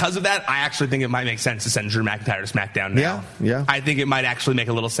 Because of that, I actually think it might make sense to send Drew McIntyre to SmackDown now. Yeah. I think it might actually make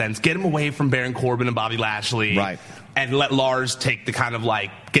a little sense. Get him away from Baron Corbin and Bobby Lashley. Right. And let Lars take the kind of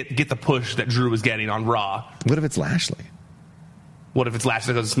like, get the push that Drew was getting on Raw. What if it's Lashley? What if it's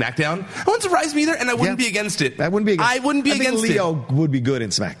Lashley goes to SmackDown? It wouldn't surprise me either, and I wouldn't be against it. I wouldn't be against it. Leo would be good in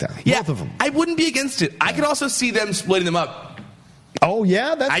SmackDown. Yeah, both of them. I wouldn't be against it. I could also see them splitting them up. Oh,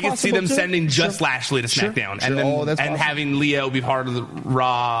 yeah? That's I could see them sending just Lashley to SmackDown and having Leo be part of the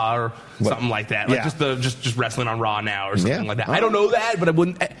Raw or something like that. Like just wrestling on Raw now or something like that. I don't know that, but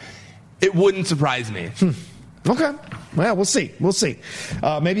it wouldn't surprise me. Okay. Well, we'll see.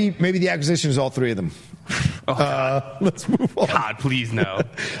 Maybe the acquisition is all three of them. Let's move on. God, please no.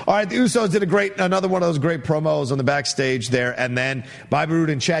 All right, the Usos did another one of those great promos on the backstage there, and then Bobby Roode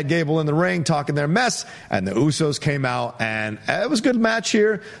and Chad Gable in the ring talking their mess, and the Usos came out, and it was a good match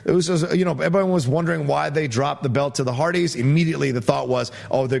here. The Usos, everyone was wondering why they dropped the belt to the Hardys. Immediately the thought was,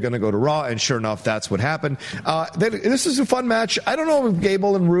 they're going to go to Raw, and sure enough, that's what happened. This is a fun match. I don't know if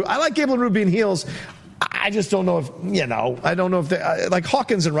Gable and Roode, I like Gable and Roode being heels. I just don't know if, I don't know if they, like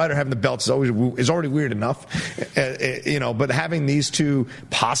Hawkins and Ryder having the belts is already weird enough, but having these two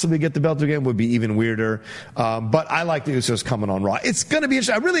possibly get the belt again would be even weirder. But I like the Usos coming on Raw. It's going to be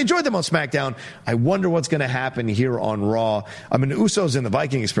interesting. I really enjoyed them on SmackDown. I wonder what's going to happen here on Raw. I mean, the Usos and the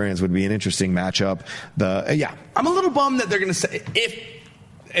Viking Experience would be an interesting matchup. I'm a little bummed that they're going to say, if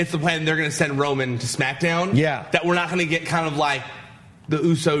it's the plan, they're going to send Roman to SmackDown. Yeah. That we're not going to get kind of like the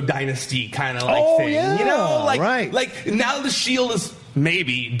Uso dynasty kind of thing. Yeah. Like now the Shield is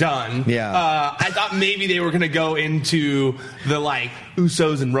maybe done. Yeah. I thought maybe they were going to go into the like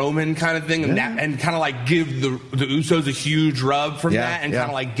Usos and Roman kind of thing, and kind of like give the Usos a huge rub from that, and kind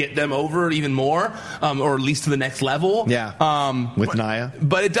of like get them over even more, or at least to the next level. Yeah. With Nia,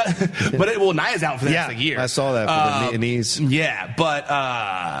 but it does. But Nia's out for the next year. I saw that for the knees. Yeah, but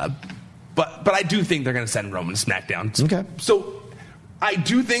I do think they're going to send Roman to SmackDown. Okay. So I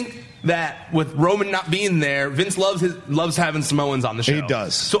do think that with Roman not being there, Vince loves having Samoans on the show. He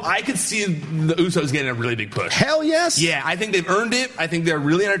does. So I could see the Usos getting a really big push. Hell yes. Yeah, I think they've earned it. I think they're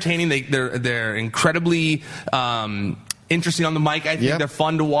really entertaining. They're incredibly interesting on the mic. I think they're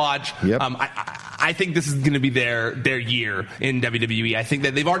fun to watch. Yep. I think this is going to be their year in WWE. I think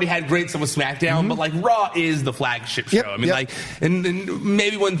that they've already had great stuff with SmackDown, but like Raw is the flagship show. I mean, and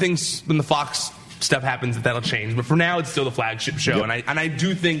maybe when the Fox stuff happens, that'll change. But for now, it's still the flagship show, and I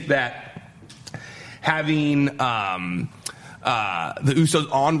do think that having the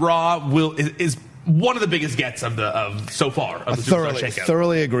Usos on Raw is one of the biggest gets of so far of the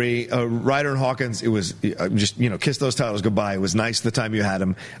thoroughly agree. Ryder and Hawkins, it was just kiss those titles goodbye. It was nice the time you had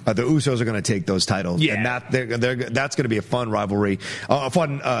them. The Usos are going to take those titles, and that's going to be a fun rivalry, a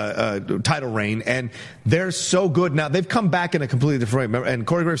fun title reign, and they're so good now. They've come back in a completely different way. Remember, and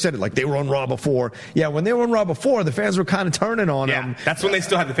Corey Graves said it, like they were on Raw before. Yeah, when they were on Raw before, the fans were kind of turning on them. That's when they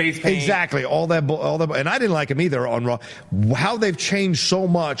still had the face paint. Exactly, all that, and I didn't like them either on Raw. How they've changed so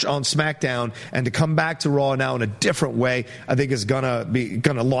much on SmackDown, and to come back to Raw now in a different way, I think is gonna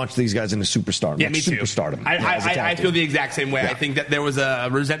launch these guys into superstardom. Yeah, me too. Superstardom. I feel the exact same way. Yeah. I think that there was a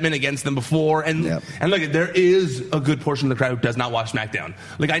resentment against them before, and look, there is a good portion of the crowd who does not watch SmackDown.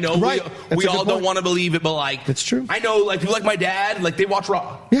 Like, I know we all don't want to believe it, but like, it's true. I know, like, people like my dad, like, they watch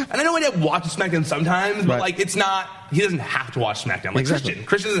Raw. Yeah. And I know my dad watches SmackDown sometimes, but like, it's not. He doesn't have to watch SmackDown. Like Christian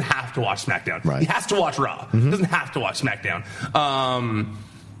doesn't have to watch SmackDown. Right. He has to watch Raw. He doesn't have to watch SmackDown.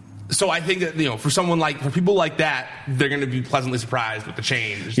 So I think that, for people like that, they're going to be pleasantly surprised with the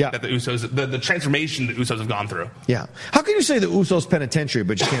change that the Usos, the transformation the Usos have gone through. Yeah. How can you say the Usos penitentiary,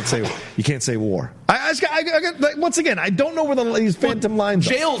 but you can't say war? Once again, I don't know where these phantom lines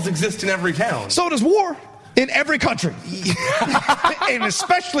are. Jails exist in every town. So does war. In every country, and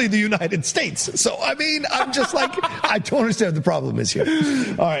especially the United States. So, I mean, I'm just like, I don't understand what the problem is here.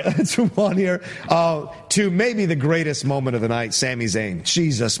 All right, let's move on here to maybe the greatest moment of the night, Sami Zayn.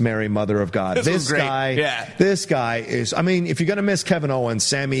 Jesus, Mary, Mother of God. This guy is, I mean, if you're going to miss Kevin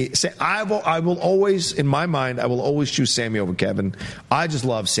Owens, I will always, in my mind, I will always choose Sami over Kevin. I just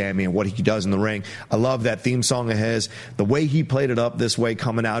love Sami and what he does in the ring. I love that theme song of his, the way he played it up this way,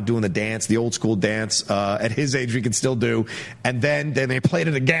 coming out, doing the dance, the old school dance, at his age he can still do, and then they played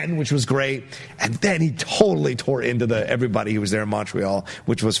it again, which was great, and then he totally tore into everybody who was there in Montreal,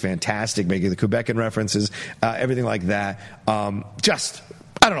 which was fantastic, making the Quebecan references, everything like that. I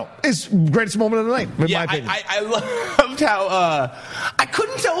don't know, it's the greatest moment of the night, in my opinion. I loved how I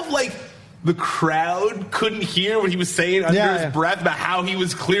couldn't tell if, like, the crowd couldn't hear what he was saying under his breath about how he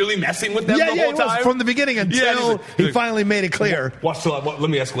was clearly messing with them the whole time. From the beginning until he finally made it clear. Let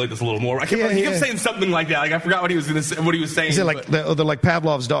me escalate this a little more. He kept saying something like that. Like, I forgot what he was going to say. What he was saying. They're like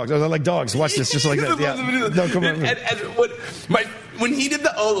Pavlov's dogs. Or they're like dogs. Watch this, just like that. Yeah. No, come on. When he did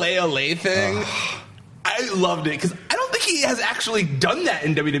the ole ole thing, I loved it because I don't think he has actually done that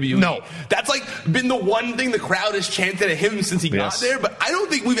in WWE. No. That's like been the one thing the crowd has chanted at him since he got there, but I don't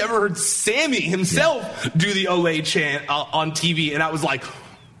think we've ever heard Sami himself do the Ole chant on TV, and I was like,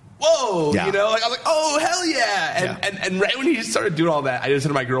 whoa, I was like, oh, hell yeah. And right when he just started doing all that, I just said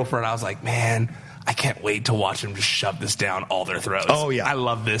to my girlfriend, I was like, man, I can't wait to watch him just shove this down all their throats. Oh, yeah. I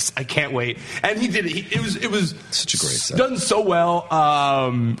love this. I can't wait. And he did it. It was such a great set. Done so well.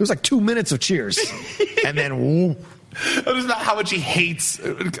 It was like 2 minutes of cheers. And then, woo. It was about how much he hates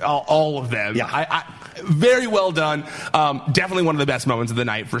all of them. Yeah. Very well done. Definitely one of the best moments of the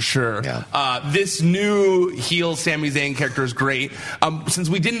night, for sure. Yeah. This new heel Sami Zayn character is great. Since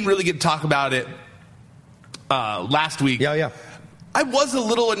we didn't really get to talk about it last week. Yeah. I was a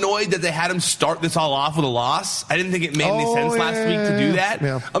little annoyed that they had him start this all off with a loss. I didn't think it made any sense last week to do that.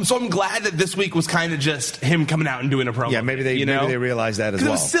 Yeah. So I'm glad that this week was kind of just him coming out and doing a promo. Yeah, maybe they realized that as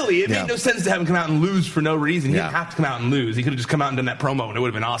well. Because it was silly. It made no sense to have him come out and lose for no reason. He didn't have to come out and lose. He could have just come out and done that promo, and it would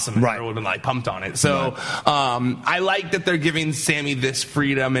have been awesome. And everyone would have been like pumped on it. So I like that they're giving Sami this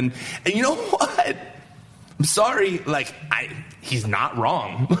freedom. And you know what? I'm sorry. He's not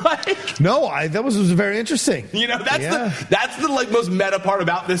wrong. That was very interesting. That's the like most meta part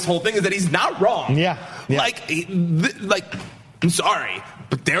about this whole thing is that he's not wrong. Yeah. I'm sorry,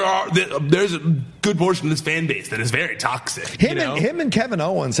 but there's a good portion of this fan base that is very toxic. Him and Kevin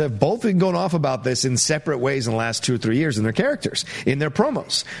Owens have both been going off about this in separate ways in the last 2 or 3 years in their characters, in their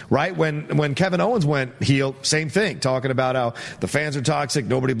promos, right? When Kevin Owens went heel, same thing, talking about how the fans are toxic,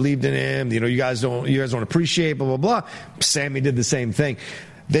 nobody believed in him, you guys don't appreciate, blah, blah, blah. Sami did the same thing.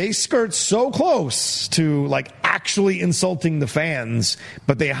 They skirt so close to actually insulting the fans,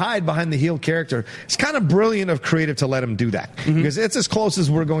 but they hide behind the heel character. It's kind of brilliant of creative to let him do that because it's as close as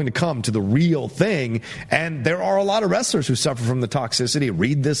we're going to come to the real thing. And there are a lot of wrestlers who suffer from the toxicity,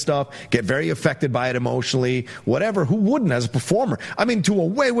 read this stuff, get very affected by it emotionally, whatever. Who wouldn't as a performer? I mean, to a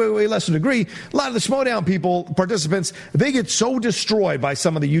way, way, way lesser degree, a lot of the Schmoedown participants, they get so destroyed by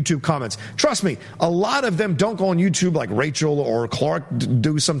some of the YouTube comments. Trust me, a lot of them don't go on YouTube like Rachel or Clark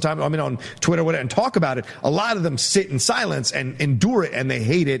do sometimes, on Twitter, whatever, and talk about it. A lot of them sit in silence and endure it, and they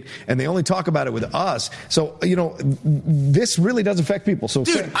hate it, and they only talk about it with us. So, this really does affect people. So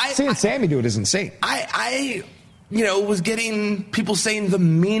seeing Sami do it is insane. I was getting people saying the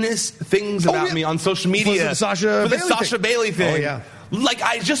meanest things about me on social media. For the Sasha Bailey thing. Oh, yeah.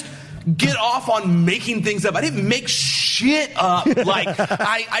 I just get off on making things up. I didn't make shit up.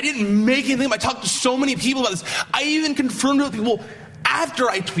 I didn't make anything up. I talked to so many people about this. I even confirmed with people after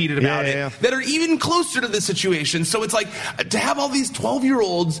I tweeted about it that are even closer to this situation. So it's to have all these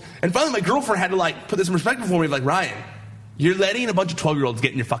 12-year-olds, and finally my girlfriend had to put this in perspective for me, Ryan, you're letting a bunch of 12-year-olds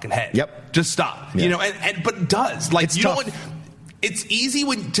get in your fucking head. Yep. Just stop. Yeah. But it does. It's easy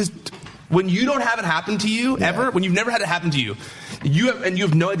when you don't have it happen to you ever, when you've never had it happen to you. you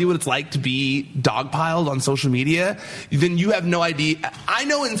have no idea what it's like to be dogpiled on social media, then you have no idea. I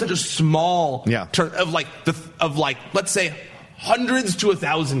know in such a small term of let's say hundreds to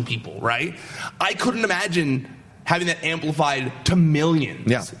 1,000 people, right? I couldn't imagine having that amplified to millions.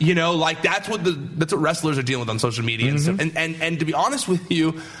 Yeah. You know, like that's what wrestlers are dealing with on social media and stuff. And to be honest with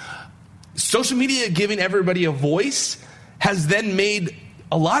you, social media giving everybody a voice has then made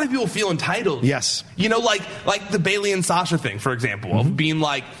a lot of people feel entitled. Yes. You know, like the Bayley and Sasha thing, for example, of being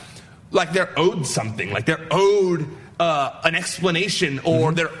like they're owed something, like they're owed an explanation,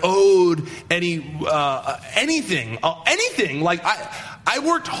 or they're owed anything. Like I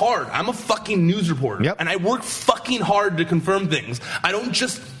worked hard. I'm a fucking news reporter, and I work fucking hard to confirm things. I don't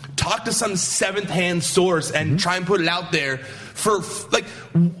just talk to some seventh-hand source and try and put it out there for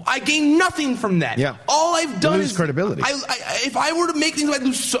I gain nothing from that. Yeah. All I've done is credibility. If I were to make things, I'd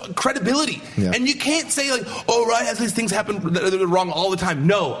lose credibility. Yeah. And you can't say Ryan has these things happen that are wrong all the time.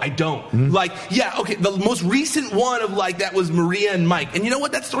 No, I don't. The most recent one of that was Maria and Mike. And you know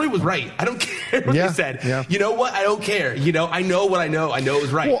what? That story was right. I don't care what they said. Yeah. You know what? I don't care. You know, I know what I know. I know it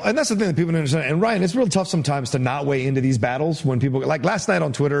was right. Well, and that's the thing that people don't understand. And Ryan, it's real tough sometimes to not weigh into these battles when people, like last night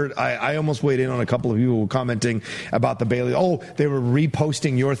on Twitter, I almost weighed in on a couple of people commenting about the Bayley. They were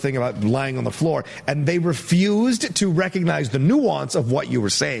reposting your thing about lying on the floor, and they refused to recognize the nuance of what you were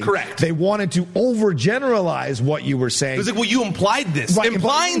saying. Correct. They wanted to overgeneralize what you were saying. It was well, you implied this. Right.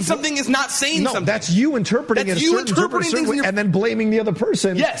 Implying something is not saying something. No, that's you interpreting it and then blaming the other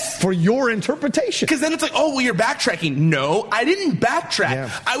person for your interpretation. Because then it's you're backtracking. No, I didn't backtrack.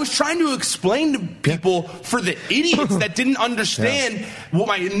 Yeah. I was trying to explain to people for the idiots that didn't understand what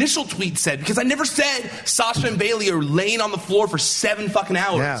my initial tweet said, because I never said Sasha and Bayley are laying on the floor for 7 fucking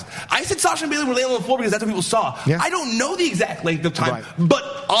hours. Yeah. I said Sasha and Bayley were laying on the floor because that's what people saw. Yeah. I don't know the exact length of time,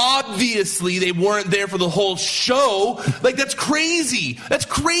 but obviously they weren't there for the whole show. That's crazy. That's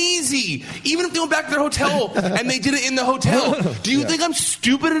crazy. Even if they went back to their hotel and they did it in the hotel, do you think I'm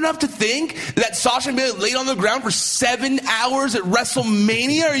stupid enough to think that Sasha and Bayley laid on the ground for 7 hours at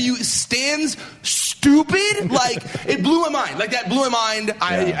WrestleMania? Are you stands stupid? It blew my mind. That blew my mind.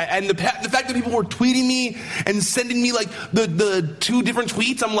 And the fact that people were tweeting me and sending me the 2 different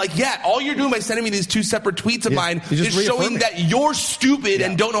tweets, I'm all you're doing by sending me these 2 separate tweets of mine is showing that you're stupid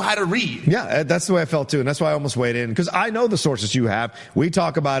and don't know how to read. Yeah, that's the way I felt too, and that's why I almost weighed in, because I know the sources you have. We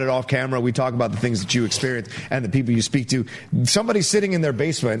talk about it off camera. We talk about the things that you experience and the people you speak to. Somebody sitting in their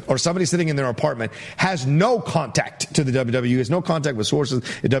basement or somebody sitting in their apartment has no contact to the WWE, has no contact with sources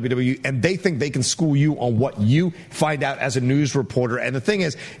at WWE, and they think they can school you on what you find out as a news reporter. And the thing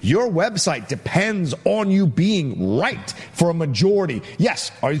is, your website depends on you being right for a majority.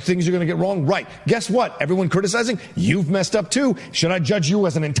 Yes, are things you're going to get wrong? Right. Guess what? Everyone criticizing, you've messed up too. Should I judge you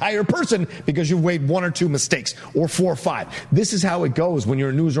as an entire person because you've made 1 or 2 mistakes, or 4 or 5? This is how it goes when you're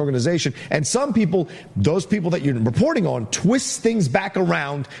a news organization. And some people, those people that you're reporting on, twist things back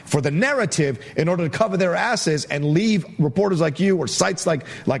around for the narrative in order to cover their asses and leave reporters like you or sites like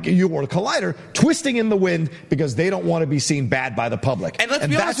you or Collider twisting in the wind because they don't want to be seen bad by the public. And let's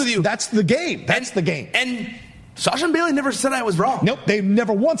be honest with you, that's the game. That's the game. And Sasha and Bayley never said I was wrong. Nope, they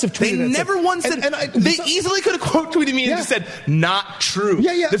never once have tweeted. They never once said. They easily could have quote tweeted me and just said, "Not true."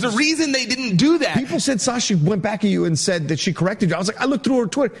 Yeah. There's a reason they didn't do that. People said Sasha went back at you and said that she corrected you. I was like, I looked through her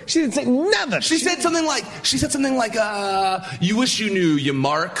Twitter. She didn't say nothing. She said something like, "You wish you knew, you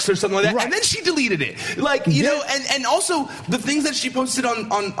marks," or something like that. Right. And then she deleted it. You know, and also the things that she posted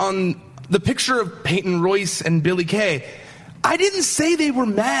on the picture of Peyton Royce and Billie Kay. I didn't say they were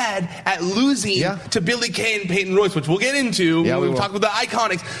mad at losing to Billie Kay and Peyton Royce, which we'll get into when we talk about the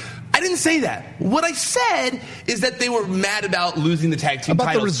Iconics. I didn't say that. What I said is that they were mad about losing the tag team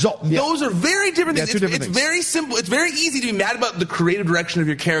titles. The result. Yeah. Those are very different things. It's very simple. It's very easy to be mad about the creative direction of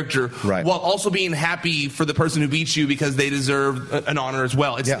your character while also being happy for the person who beats you because they deserve an honor as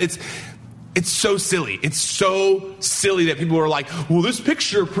well. It's so silly. It's so silly that people are like, well, this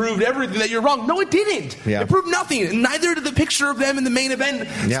picture proved everything that you're wrong. No, it didn't. Yeah. It proved nothing. And neither did the picture of them in the main event,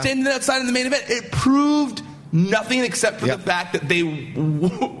 standing outside in the main event. It proved nothing except for the fact that they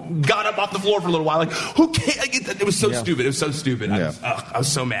got up off the floor for a little while. Who cares? It was so stupid. It was so stupid. I was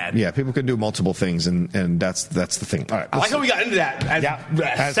so mad. Yeah, people can do multiple things, and that's the thing. All right, I like how we got into that.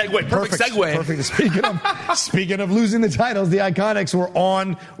 Segue. Perfect segue. Perfect. Speaking of losing the titles, the Iconics were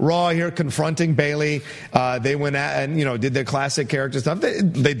on Raw here confronting Bayley. They went at and did their classic character stuff.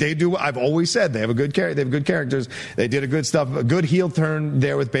 They do. I've always said they have good characters. They did a good stuff. A good heel turn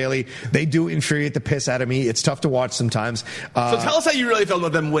there with Bayley. They do infuriate the piss out of me. It's tough to watch sometimes. So tell us how you really felt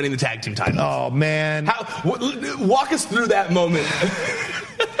about them winning the tag team titles. Oh, man. Walk us through that moment.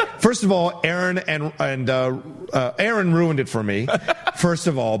 First of all, Aaron Aaron ruined it for me. First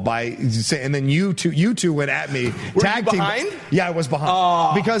of all, by saying, and then you two went at me. Were you behind? Yeah, I was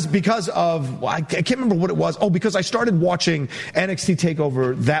behind. Because of I can't remember what it was. Oh, because I started watching NXT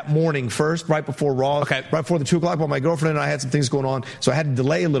TakeOver that morning first, right before Raw, right before the 2 o'clock. While my girlfriend and I had some things going on, so I had to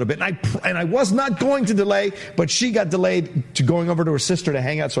delay a little bit. And I was not going to delay, but she got delayed to going over to her sister to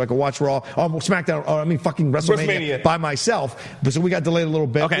hang out so I could watch Raw, SmackDown, fucking WrestleMania by myself. But so we got delayed a little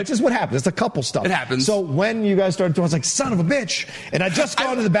bit. Which is what happens. It's a couple stuff. It happens. So when you guys started doing, I was like, son of a bitch. And I just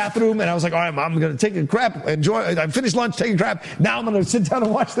gone to the bathroom and I was like, all right, I'm going to take a crap, enjoy. I finished lunch, taking a crap. Now I'm going to sit down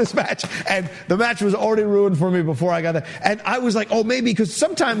and watch this match. And the match was already ruined for me before I got there. And I was like, oh, maybe because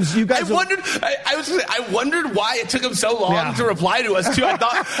sometimes you guys. I wondered why it took him so long to reply to us too. I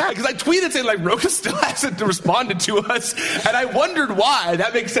thought because I tweeted saying like Rocha still hasn't responded to us, and I wondered why.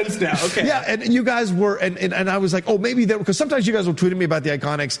 That makes sense now. Okay. Yeah, and you guys were, and I was like, oh, maybe that because sometimes you guys will tweet me about the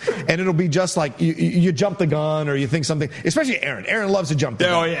Iconics, and it'll be just like you jump the gun or you think something. Especially Aaron. Aaron loves to jump the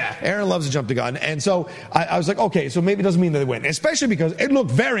gun. Oh yeah. Aaron loves to jump the gun, and so I was like, okay, so maybe it doesn't mean that they win, especially because it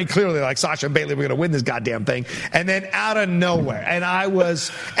looked very clearly like Sasha and Bayley were going to win this goddamn thing, and then out of nowhere,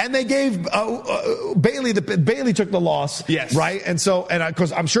 and they gave Bayley Bayley took the loss, yes, right, and so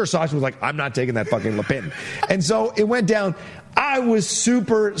because I'm sure Sasha was like, I'm not taking that fucking pin, and so it went down. I was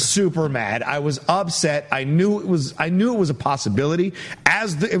super, super mad. I was upset. I knew it was a possibility.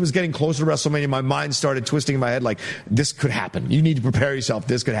 As it was getting closer to WrestleMania, my mind started twisting in my head like, this could happen. You need to prepare yourself.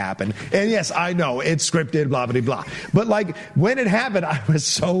 This could happen. And yes, I know it's scripted, blah, blah, blah. But like when it happened, I was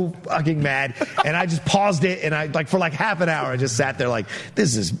so fucking mad. And I just paused it. And I for half an hour, I just sat there like,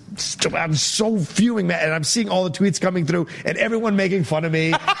 I'm so fuming mad. And I'm seeing all the tweets coming through and everyone making fun of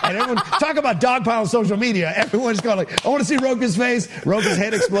me. And everyone talk about dogpile on social media. Everyone's going like, I want to see Rocha's face, Rocha's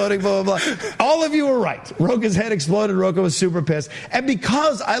head exploding, blah, blah, blah. All of you were right. Rocha's head exploded. Rocha was super pissed. And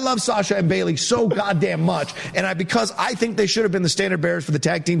because I love Sasha and Bayley so goddamn much, and because I think they should have been the standard bearers for the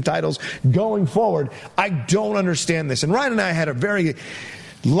tag team titles going forward, I don't understand this. And Ryan and I had a very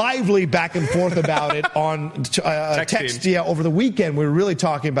lively back and forth about it on text over the weekend. We were really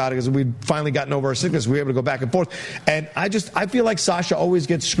talking about it because we'd finally gotten over our sickness. We were able to go back and forth. And I feel like Sasha always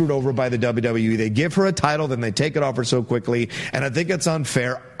gets screwed over by the WWE. They give her a title, then they take it off her so quickly. And I think it's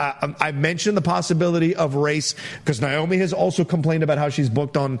unfair. I mentioned the possibility of race because Naomi has also complained about how she's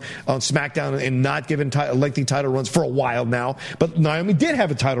booked on SmackDown and not given lengthy title runs for a while now. But Naomi did have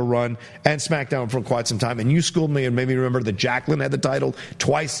a title run and SmackDown for quite some time. And you schooled me and made me remember that Jacqueline had the title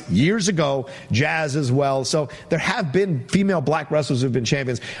twice years ago, Jazz as well. So there have been female black wrestlers who've been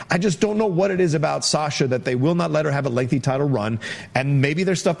champions. I just don't know what it is about Sasha that they will not let her have a lengthy title run. And maybe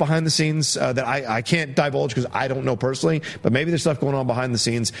there's stuff behind the scenes that I can't divulge because I don't know personally, but maybe there's stuff going on behind the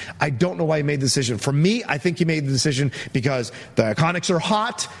scenes. I don't know why he made the decision. For me, I think he made the decision because the Iconics are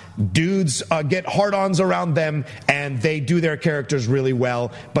hot, dudes get hard-ons around them, and they do their characters really well,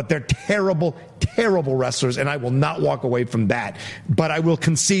 but they're terrible wrestlers, and I will not walk away from that. But I will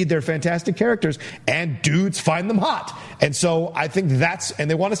concede they're fantastic characters, and dudes find them hot. And so I think and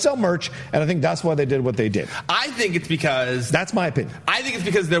they want to sell merch, and I think that's why they did what they did. I think it's because... That's my opinion. I think it's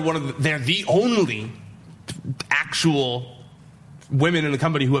because they're the only actual women in the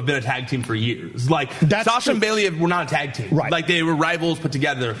company who have been a tag team for years. Like, Sasha and Bayley were not a tag team. Right. Like, they were rivals put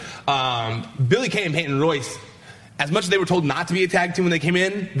together. Billie Kay and Peyton Royce, as much as they were told not to be a tag team when they came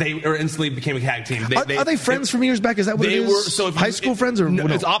in, they instantly became a tag team. Are they friends from years back? Is that what it is? High school friends? Or no,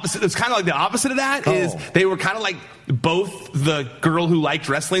 it's opposite. It's kind of like the opposite of that. Is they were kind of like both the girl who liked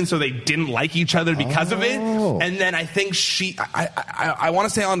wrestling, so they didn't like each other because of it. And then I think I want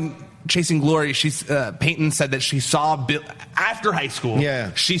to say on Chasing Glory, Peyton said that she saw after high school.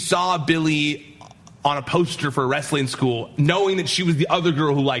 Yeah. She saw Billie on a poster for wrestling school, knowing that she was the other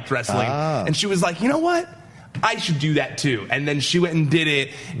girl who liked wrestling, and she was like, you know what? I should do that too. And then she went and did it,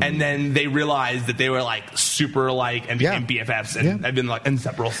 and then they realized that they were like super alike and became BFFs and have been like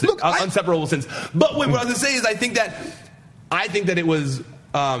inseparable since. But what I was going to say is I think that it was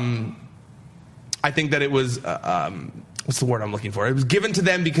what's the word I'm looking for? It was given to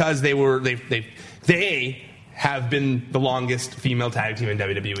them because they have been the longest female tag team in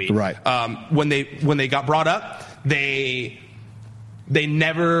WWE. Right. When they got brought up, they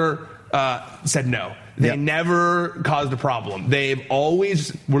never said no. They never caused a problem. They've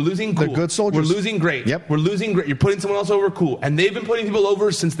always, we're losing cool. They're good soldiers. We're losing great. Yep. We're losing great. You're putting someone else over, cool. And they've been putting people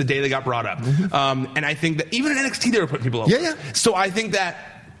over since the day they got brought up. Mm-hmm. And I think that even in NXT, they were putting people over. Yeah. So I think that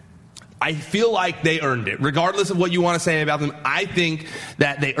I feel like they earned it. Regardless of what you want to say about them, I think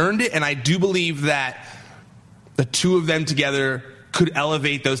that they earned it, and I do believe that the two of them together could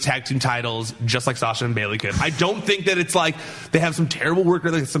elevate those tag team titles just like Sasha and Bayley could. I don't think that it's like they have some terrible work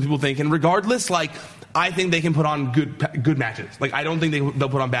like some people think. And regardless, like, I think they can put on good matches. Like, I don't think they'll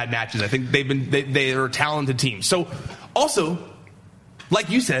put on bad matches. I think they're a talented team. So, also, like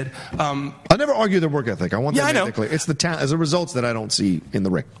you said, I never argue their work ethic. I want that to be clear. It's the talent, as the results that I don't see in the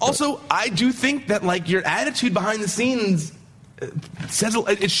ring. Also, I do think that like your attitude behind the scenes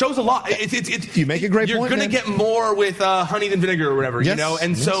it shows a lot. You make a great point. You're going to get more with honey than vinegar or whatever, you know?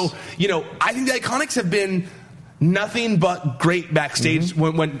 And so, you know, I think the Iconics have been nothing but great backstage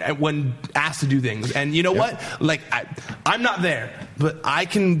when asked to do things. And you know what? Like, I'm not there, but I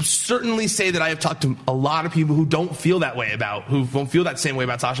can certainly say that I have talked to a lot of people who don't feel that way who don't feel that same way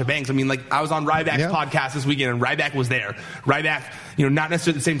about Sasha Banks. I mean, like, I was on Ryback's podcast this weekend, and Ryback was there. Ryback, you know, not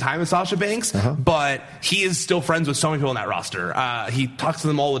necessarily at the same time as Sasha Banks, but he is still friends with so many people on that roster. He talks to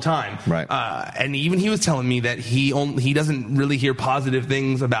them all the time. Right. And even he was telling me that he doesn't really hear positive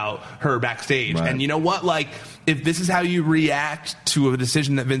things about her backstage. Right. And you know what? Like, if this is how you react to a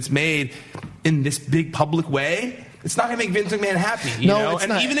decision that Vince made in this big public way, it's not going to make Vince McMahon happy. You know? It's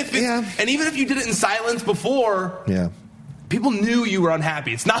not. Even if you did it in silence before, people knew you were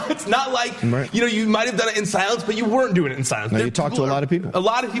unhappy. It's not like you know, you might have done it in silence, but you weren't doing it in silence. No, you talk to a lot of people. A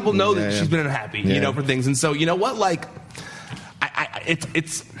lot of people know that she's been unhappy, you know, for things. And so, you know what? Like,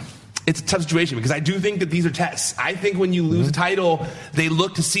 it's a tough situation because I do think that these are tests. I think when you lose a title, they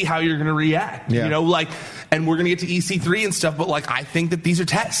look to see how you're going to react. You know, like, and we're going to get to EC3 and stuff, but like, I think that these are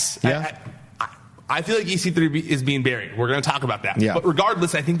tests. I feel like EC3 is being buried. We're going to talk about that. But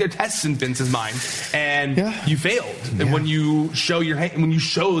regardless, I think they're tests in Vince's mind, and you failed when you show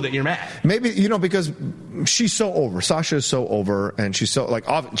that you're mad. Maybe, you know, because she's so over. Sasha is so over, and she's so, like,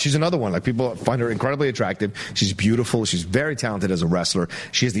 she's another one. Like, people find her incredibly attractive. She's beautiful. She's very talented as a wrestler.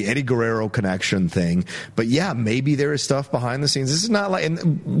 She has the Eddie Guerrero connection thing. But yeah, maybe there is stuff behind the scenes. This is not like,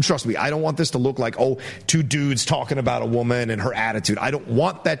 and trust me, I don't want this to look like, two dudes talking about a woman and her attitude. I don't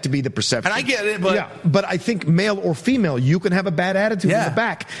want that to be the perception. And I get it, but but I think male or female, you can have a bad attitude in the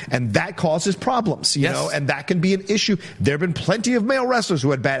back, and that causes problems, you know, and that can be an issue. There have been plenty of male wrestlers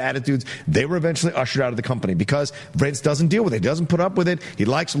who had bad attitudes. They were eventually ushered out of the company because Vince doesn't deal with it. He doesn't put up with it. He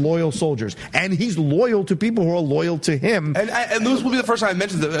likes loyal soldiers, and he's loyal to people who are loyal to him. And this will be the first time I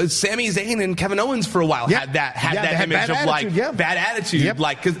mentioned that Sami Zayn and Kevin Owens for a while had that image of like bad attitude,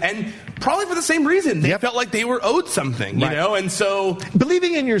 like, and probably for the same reason. They felt like they were owed something, you know, and so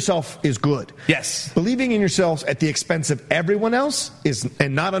believing in yourself is good. Yes. Believing in yourselves at the expense of everyone else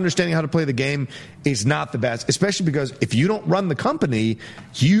and not understanding how to play the game is not the best, especially because if you don't run the company,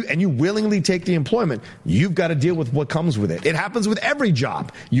 you willingly take the employment, you've got to deal with what comes with it. It happens with every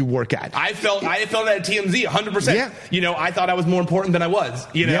job you work at. I felt that at TMZ 100%. Yeah. You know, I thought I was more important than I was,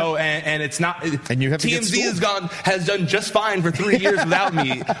 you know, and it's not. And you have to TMZ has done just fine for 3 years without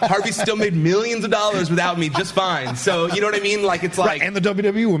me. Harvey still made millions of dollars without me just fine. So, you know what I mean? Like, it's like. And the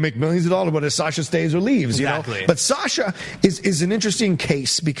WWE will make millions of dollars whether Sasha stays or leaves, you know? But Sasha is an interesting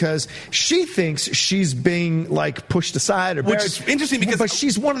case because she thinks she's being like pushed aside or which is interesting but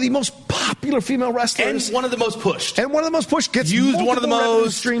she's one of the most popular female wrestlers and one of the most pushed gets used one of the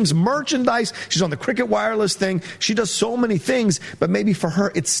most streams, merchandise. She's on the Cricket Wireless thing. She does so many things, but maybe for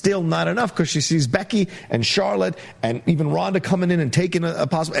her it's still not enough because she sees Becky and Charlotte and even Ronda coming in and taking a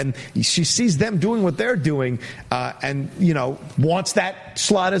possible, and she sees them doing what they're doing, and you know, wants that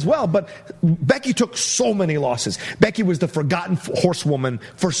slot as well. But Becky took so many losses. Becky was the forgotten horsewoman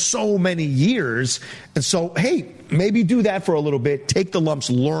for so many years. And so, hey, maybe do that for a little bit, take the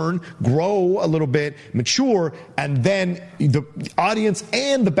lumps, learn, grow a little bit, mature, and then the audience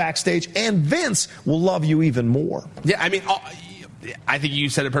and the backstage and Vince will love you even more. Yeah, I mean, I think you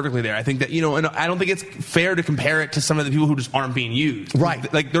said it perfectly there. I think that, you know, and I don't think it's fair to compare it to some of the people who just aren't being used.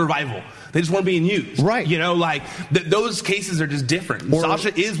 Right. Like the Revival. They just weren't being used. Right. You know, like, those cases are just different.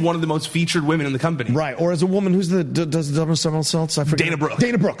 Sasha is one of the most featured women in the company. Right. Or as a woman who's does the double somersaults, I forget. Dana Brooke.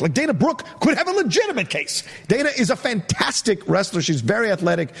 Dana Brooke. Like, Dana Brooke could have a legitimate case. Dana is a fantastic wrestler. She's very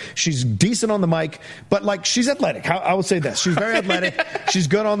athletic. She's decent on the mic. But, like, she's athletic. I would say this. She's very athletic. She's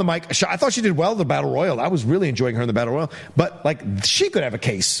good on the mic. I thought she did well in the Battle Royal. I was really enjoying her in the Battle Royal. But, like, she could have a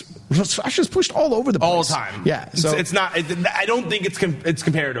case. Sasha's pushed all over the place. All the time. Yeah. So it's not. I don't think it's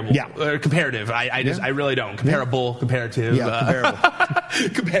comparable. Yeah. Or comparative. I really don't. Comparable, comparative. Yeah,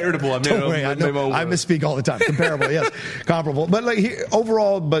 comparable. Comparable. Don't worry, I misspeak all the time. Comparable, yes. Comparable. But like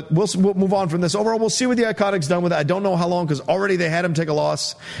overall, but we'll move on from this. Overall, we'll see what the Iconics done with it. I don't know how long because already they had him take a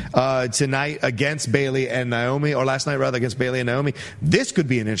loss tonight against Bayley and Naomi, or last night rather against Bayley and Naomi. This could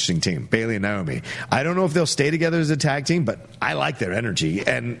be an interesting team, Bayley and Naomi. I don't know if they'll stay together as a tag team, but I like their energy.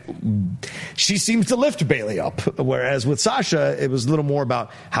 And she seems to lift Bayley up. Whereas with Sasha, it was a little more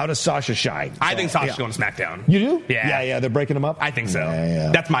about how does Sasha shine. I think Sasha's going to SmackDown. You do? Yeah. They're breaking them up? I think so.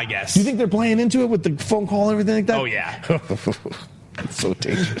 Yeah. That's my guess. Do you think they're playing into it with the phone call and everything like that? Oh, yeah. That's so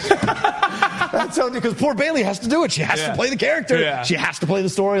dangerous. That's so, because poor Bayley has to do it. She has to play the character. Yeah. She has to play the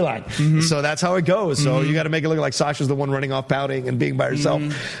storyline. Mm-hmm. So that's how it goes. So you got to make it look like Sasha's the one running off pouting and being by herself.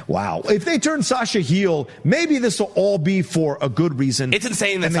 Mm-hmm. Wow. If they turn Sasha heel, maybe this will all be for a good reason. It's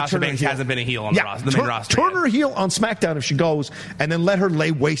insane that Sasha Banks hasn't been a heel on the main roster. Turn her heel on SmackDown if she goes, and then let her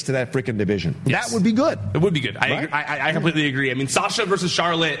lay waste to that freaking division. Yes. That would be good. It would be good. I completely agree. I mean, Sasha versus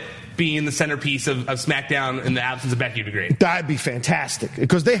Charlotte being the centerpiece of SmackDown in the absence of Becky would be great. That'd be fantastic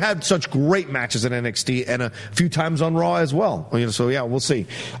because they had such great matches in NXT and a few times on Raw as well. So yeah, we'll see.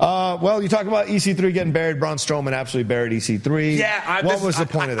 Well, you talk about EC3 getting buried. Braun Strowman absolutely buried EC3. Yeah. What was the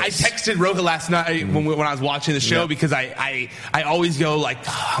point of this? I texted Rocha last night when I was watching the show because I always go like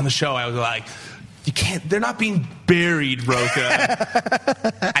on the show I was like, you can't. They're not being buried,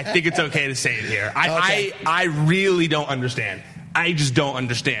 Rocha. I think it's okay to say it here. I really don't understand. I just don't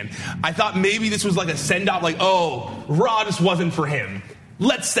understand. I thought maybe this was like a send-off, like, oh, Raw just wasn't for him.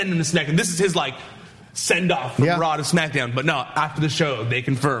 Let's send him to SmackDown. This is his, like, send-off from Raw to SmackDown. But no, after the show, they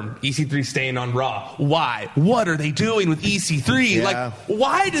confirmed EC3 staying on Raw. Why? What are they doing with EC3? Yeah. Like,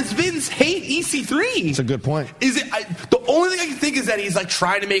 why does Vince hate EC3? It's a good point. Is it? The only thing I can think is that he's, like,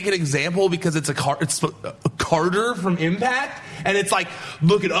 trying to make an example because it's a Carter from Impact. And it's like,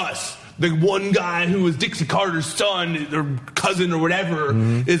 look at us. The one guy who was Dixie Carter's son or cousin or whatever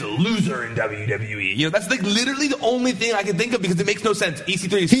is a loser in WWE. That's like literally the only thing I can think of because it makes no sense.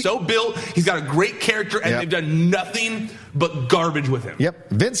 EC3 is so built. He's got a great character, and they've done nothing but garbage with him.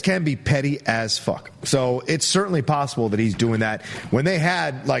 Yep. Vince can be petty as fuck. So it's certainly possible that he's doing that. When they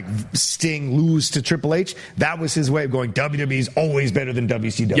had, like, Sting lose to Triple H, that was his way of going, WWE's always better than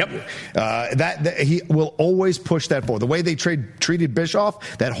WCW. Yep. That he will always push that forward. The way they treated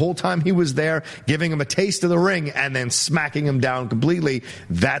Bischoff that whole time he was there, giving him a taste of the ring and then smacking him down completely,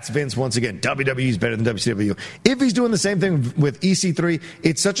 that's Vince once again. WWE's better than WCW. If he's doing the same thing with EC3,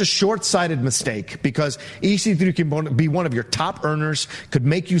 it's such a short-sighted mistake because EC3 can be one of your top earners, could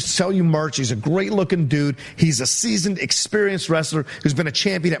make you sell you merch. He's a great-looking dude. He's a seasoned, experienced wrestler who's been a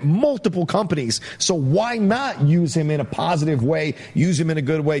champion at multiple companies. So why not use him in a positive way, use him in a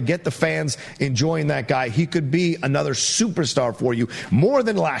good way, get the fans enjoying that guy? He could be another superstar for you, more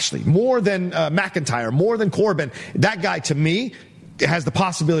than Lashley, more than McIntyre, more than Corbin. That guy, to me, has the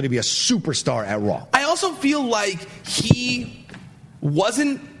possibility to be a superstar at Raw. I also feel like he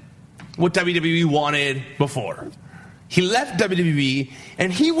wasn't what WWE wanted before. He left WWE,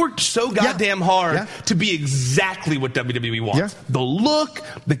 and he worked so goddamn hard to be exactly what WWE wants. Yeah. The look,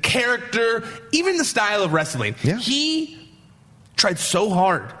 the character, even the style of wrestling. Yeah. He tried so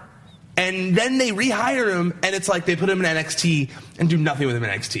hard. And then they rehire him, and it's like they put him in NXT and do nothing with him in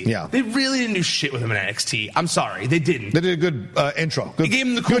NXT. Yeah. They really didn't do shit with him in NXT. I'm sorry, they didn't. They did a good intro. They gave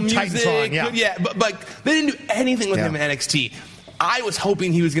him the cool music. Song, but like they didn't do anything with him in NXT. I was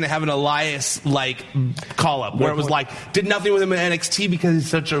hoping he was going to have an Elias-like call-up where it was like, did nothing with him in NXT because he's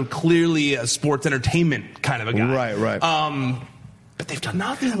such a clearly a sports entertainment kind of a guy. Right. But they've done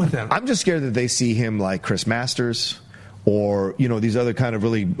nothing with him. I'm just scared that they see him like Chris Masters or, these other kind of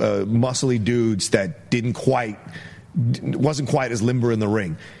really muscly dudes that wasn't quite as limber in the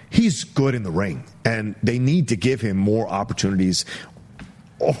ring. He's good in the ring, and they need to give him more opportunities,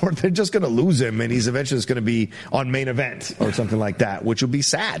 or they're just going to lose him, and he's eventually just going to be on Main Event or something like that, which would be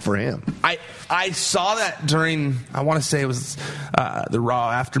sad for him. I saw that during, I want to say it was the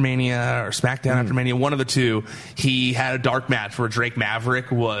Raw after Mania or SmackDown after Mania, one of the two. He had a dark match where Drake Maverick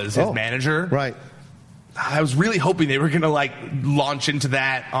was his manager. Right. I was really hoping they were going to launch into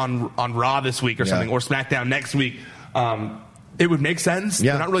that on Raw this week or something, or SmackDown next week. It would make sense.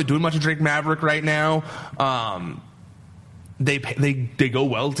 Yeah. They're not really doing much of Drake Maverick right now. They go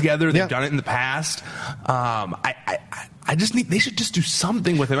well together. They've done it in the past. I just think they should just do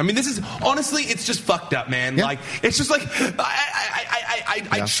something with him. I mean, this is honestly, it's just fucked up, man. Yeah. Like, it's just like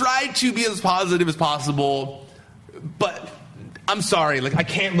I tried to be as positive as possible, but I'm sorry. Like, I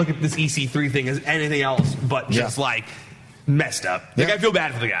can't look at this EC3 thing as anything else but just messed up. Like, I feel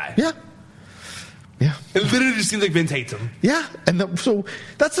bad for the guy. Yeah. Yeah. It literally just seems like Vince hates him. Yeah. And so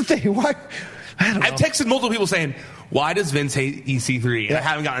that's the thing. Why? I don't know. I've texted multiple people saying, why does Vince hate EC3? And I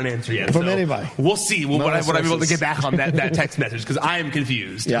haven't gotten an answer yet. From anybody. We'll see when I'm able to get back on that text message, because I am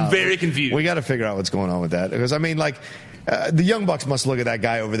confused. Yeah. I'm very confused. We got to figure out what's going on with that. Because, I mean, like, the Young Bucks must look at that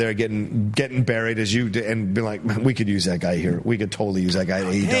guy over there getting buried as you did and be like, man, we could use that guy here. We could totally use that guy at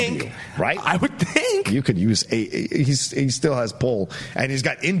AEW, right? I would think you could use he still has pull, and he's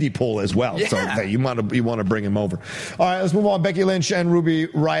got indie pull as well. Yeah. So hey, you want to bring him over. All right, let's move on. Becky Lynch and Ruby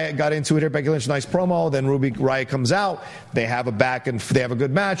Riott got into it here. Becky Lynch, nice promo. Then Ruby Riott comes out. They have they have a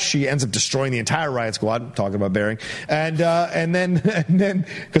good match. She ends up destroying the entire Riott squad. Talking about bearing, and then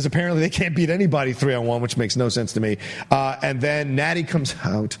because apparently they can't beat anybody 3-on-1, which makes no sense to me. And then Natty comes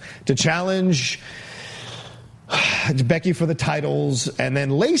out to challenge Becky for the titles, and then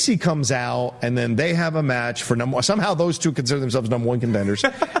Lacey comes out, and then they have a match for number one. Somehow those two consider themselves number one contenders.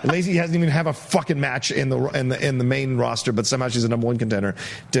 Lacey hasn't even have a fucking match in the main roster, but somehow she's a number one contender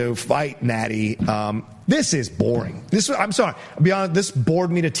to fight Natty. This is boring. I'm sorry. I'll be honest, this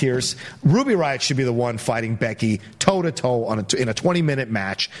bored me to tears. Ruby Riott should be the one fighting Becky toe-to-toe in a 20-minute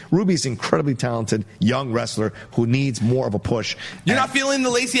match. Ruby's an incredibly talented young wrestler who needs more of a push. You're not feeling the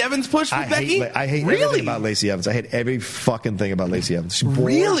Lacey Evans push with Becky? I hate everything about Lacey Evans. I hate every fucking thing about Lacey Evans. She's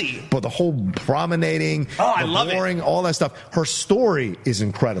boring, really? But the whole promenading, I love boring, it. All that stuff. Her story is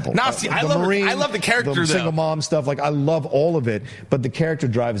incredible. Now, see, I love the character, the single mom stuff. Like, I love all of it, but the character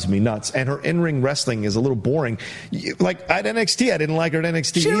drives me nuts. And her in-ring wrestling is a little boring. Like, at NXT, I didn't like her at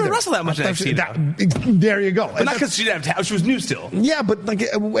NXT either. She didn't wrestle that much at NXT. There you go. But not because she didn't have she was new still. Yeah, but like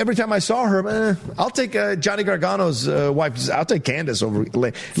every time I saw her, I'll take Johnny Gargano's wife. I'll take Candice over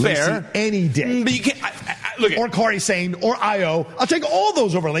Lacey any day. But you can't. Look, or Kairi Sane or Io. I'll take all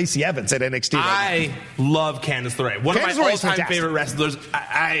those over Lacey Evans at NXT. I love Candice LeRae. One of my all-time favorite wrestlers.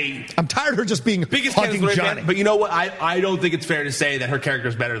 I'm tired of her just being biggest hugging Candice LeRae Johnny. fan, but you know what? I don't think it's fair to say that her character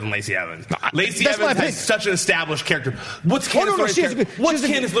is better than Lacey Evans. Lacey Evans has such an established character. What's Candice LeRae's character? What's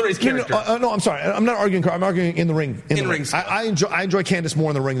Candice LeRae's character? No, I'm sorry. I'm not arguing. I'm arguing in the ring. In the ring. I enjoy Candice more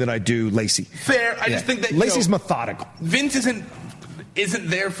in the ring than I do Lacey. Fair. I just think that Lacey's methodical. Vince isn't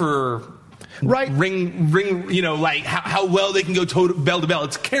there for. Right. Ring, like how well they can go bell to bell.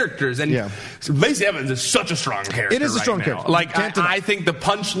 It's characters. And so Lacey Evans is such a strong character. It is a strong character. Like, I think the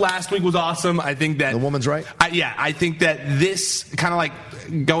punch last week was awesome. I think that. The woman's right? I think that this kind of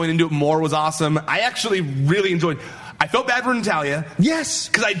like going into it more was awesome. I actually really enjoyed. I felt bad for Natalya. Yes.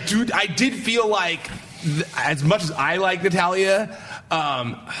 Because I did feel like, as much as I like Natalya,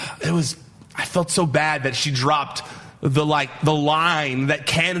 I felt so bad that she dropped the line that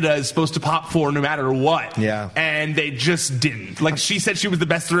Canada is supposed to pop for no matter what. Yeah. And they just didn't. Like, she said she was the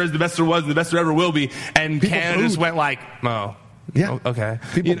best there is, the best there was, and the best there ever will be. And people Canada just went like, oh. Yeah. Okay.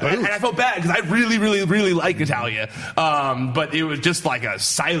 And I felt bad because I really, really, really like Natalya. But it was just like a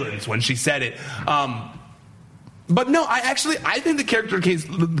silence when she said it. But no, I think the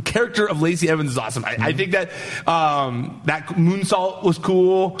character of Lacey Evans is awesome. I think that that moonsault was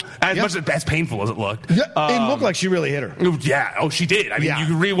cool, as much as painful as it looked. Yeah, it looked like she really hit her. Yeah. Oh, she did. I mean,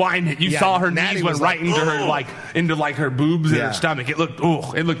 you rewind it. You saw her knees went right into her into her boobs and her stomach. It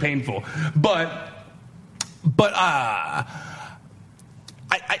looked painful. But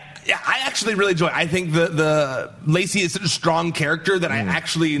I actually really enjoy it. I think the Lacey is such a strong character that I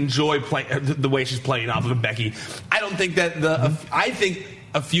actually enjoy the way she's playing off of Becky. I don't think that I think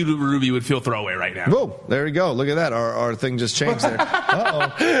a feud with Ruby would feel throwaway right now. Whoa, there we go. Look at that. Our thing just changed there.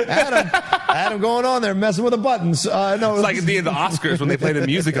 Uh-oh. Adam going on there, messing with the buttons. No, it's like at the end of the Oscars when they play the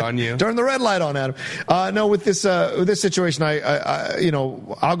music on you. Turn the red light on, Adam. No, with this situation,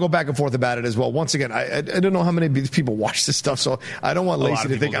 I'll go back and forth about it as well. Once again, I don't know how many people watch this stuff, so I don't want Lacey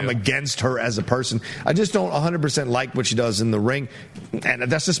to think I'm against her as a person. I just don't 100% like what she does in the ring, and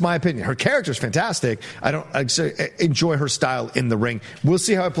that's just my opinion. Her character's fantastic. I enjoy her style in the ring. We'll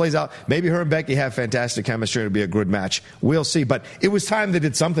see how it plays out. Maybe her and Becky have fantastic chemistry. It'll be a good match. We'll see. But it was time they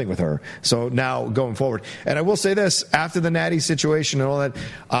did something with her. So now going forward. And I will say this, after the Natty situation and all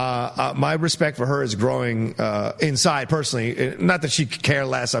that, my respect for her is growing inside personally. Not that she could care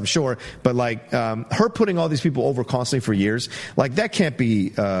less, I'm sure, but like her putting all these people over constantly for years, like that can't be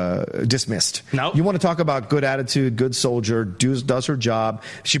dismissed. No. You want to talk about good attitude, good soldier, does her job.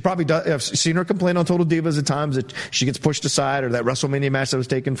 She probably does. I've seen her complain on Total Divas at times that she gets pushed aside, or that WrestleMania match that was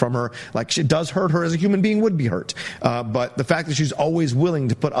taken from her. Like, she does hurt her as a human being would be hurt. But the fact that she's always willing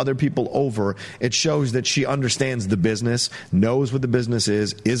to put other people over, it shows that she understands the business, knows what the business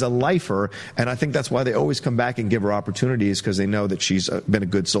is a lifer, and I think that's why they always come back and give her opportunities, because they know that she's been a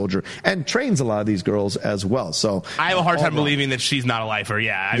good soldier and trains a lot of these girls as well. So I have a hard time believing that she's not a lifer.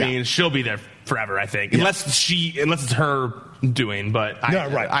 I mean, she'll be there forever, I think, unless it's her doing, but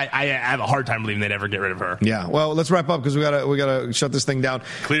I have a hard time believing they'd ever get rid of her. Yeah. Well, let's wrap up because we gotta shut this thing down.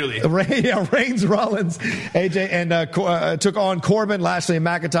 Clearly. Reigns, Rollins, AJ, and took on Corbin, Lashley, and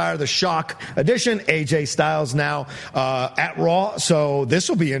McIntyre. The Shock edition. AJ Styles now at Raw, so this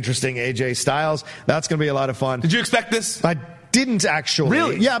will be interesting. AJ Styles. That's going to be a lot of fun. Did you expect this? I didn't actually.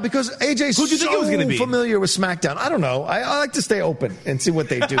 Really? Yeah, because AJ's Who'd you think it was gonna be? familiar with SmackDown. I don't know. I like to stay open and see what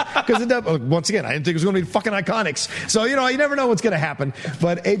they do. Because once again, I didn't think it was going to be fucking Iconics. So, you never know what's going to happen.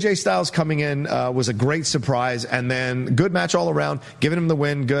 But AJ Styles coming in was a great surprise. And then good match all around, giving him the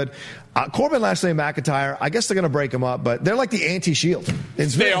win. Good. Corbin, Lashley, and McIntyre, I guess they're going to break them up, but they're like the anti-Shield.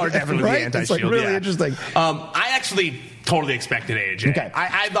 They are definitely right? the anti-Shield. It's like really interesting. I actually totally expected AJ. Okay.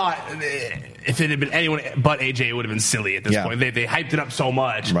 I thought if it had been anyone but AJ, it would have been silly at this point. They hyped it up so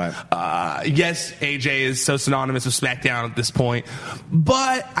much. Right. Yes, AJ is so synonymous with SmackDown at this point,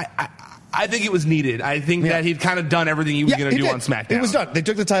 but I think it was needed. I think that he'd kind of done everything he was going to do on SmackDown. It was done. They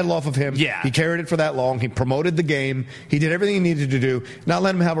took the title off of him. Yeah. He carried it for that long. He promoted the game. He did everything he needed to do. Now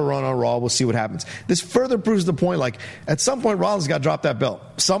let him have a run on Raw. We'll see what happens. This further proves the point, like, at some point, Rollins got to drop that belt.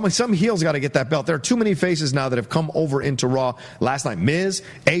 Some heels got to get that belt. There are too many faces now that have come over into Raw. Last night, Miz,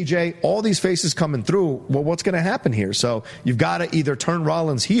 AJ, all these faces coming through. Well, what's going to happen here? So you've got to either turn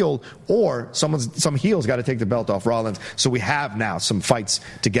Rollins heel or some heels got to take the belt off Rollins. So we have now some fights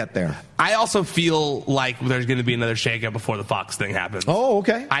to get there. I also feel like there's going to be another shakeup before the Fox thing happens. Oh,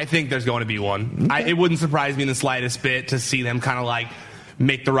 okay. I think there's going to be one. Okay. It wouldn't surprise me in the slightest bit to see them kind of like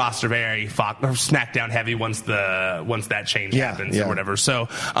make the roster very SmackDown heavy once that change happens or whatever. So,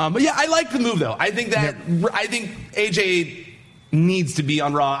 but yeah, I like the move though. I think AJ needs to be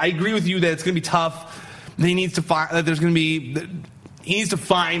on Raw. I agree with you that it's going to be tough. He needs to find that he needs to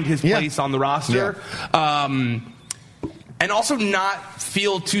find his place on the roster. And also not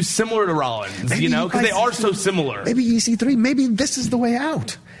feel too similar to Rollins, because they are so similar. Maybe EC3, maybe this is the way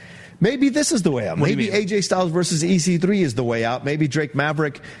out. Maybe this is the way out. Maybe AJ Styles versus EC3 is the way out. Maybe Drake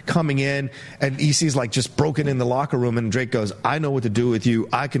Maverick coming in and EC's like just broken in the locker room and Drake goes, I know what to do with you.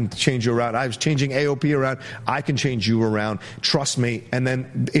 I can change you around. I was changing AOP around. I can change you around. Trust me. And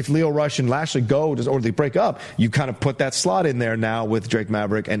then if Lio Rush and Lashley go or they break up, you kind of put that slot in there now with Drake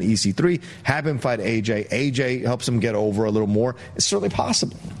Maverick and EC3. Have him fight AJ. AJ helps him get over a little more. It's certainly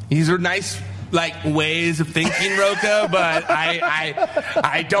possible. These are nice ways of thinking, Rocha, but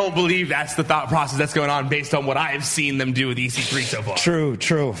I don't believe that's the thought process that's going on based on what I've seen them do with EC3 so far. True.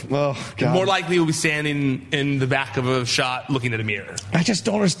 Oh, God. More likely we'll be standing in the back of a shot looking at a mirror. I just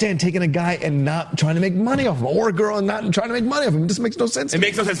don't understand taking a guy and not trying to make money off him, or a girl and not trying to make money off him. It just makes no sense. It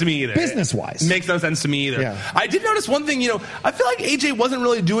makes no sense to me either. Business-wise. It makes no sense to me either. Yeah. I did notice one thing, I feel like AJ wasn't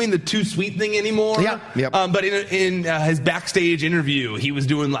really doing the too sweet thing anymore. Yeah. Yep. But in his backstage interview, he was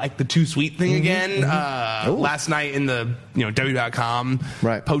doing the too sweet thing again. Last night in the W.com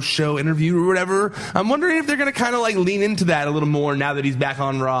post-show interview or whatever. I'm wondering if they're going to kind of lean into that a little more now that he's back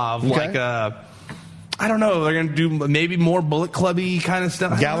on Raw. I don't know. They're going to do maybe more Bullet Clubby kind of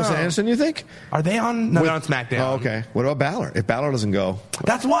stuff. Gallows and Anderson, you think? Are they on? No, they're on SmackDown. Oh, okay. What about Balor? If Balor doesn't go.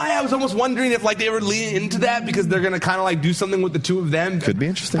 That's why I was almost wondering if they were leaning into that because they're going to kind of do something with the two of them. Could be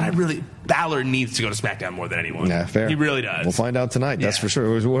interesting. Balor needs to go to SmackDown more than anyone. Yeah, fair. He really does. We'll find out tonight. That's for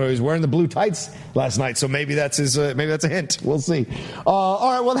sure. He was wearing the blue tights last night, so maybe that's his. Maybe that's a hint. We'll see.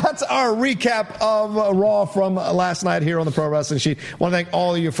 All right. Well, that's our recap of Raw from last night here on the Pro Wrestling Sheet. I want to thank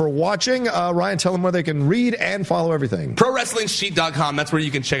all of you for watching. Ryan, tell them where they can read and follow everything. ProWrestlingSheet.com. That's where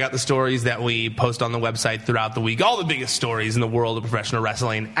you can check out the stories that we post on the website throughout the week. All the biggest stories in the world of professional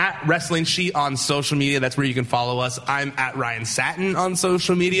wrestling. At Wrestling Sheet on social media. That's where you can follow us. I'm at Ryan Satin on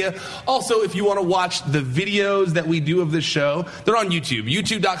social media. Also, if you want to watch the videos that we do of this show, they're on YouTube.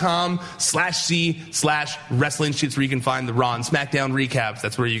 YouTube.com/C/Wrestling Sheets, where you can find the Raw and SmackDown recaps.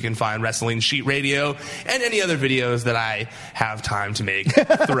 That's where you can find Wrestling Sheet Radio and any other videos that I have time to make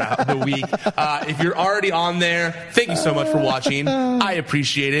throughout the week. If you're already on there, thank you so much for watching. I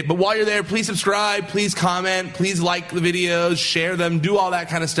appreciate it. But while you're there, please subscribe, please comment, please like the videos, share them, do all that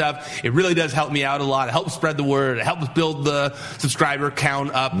kind of stuff. It really does help me out a lot. It helps spread the word. It helps build the subscriber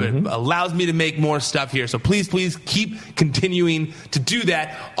count up. It allows me to make more stuff here. So please keep continuing to do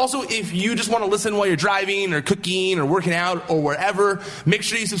that. Also, if you just want to listen while you're driving or cooking or working out or wherever, make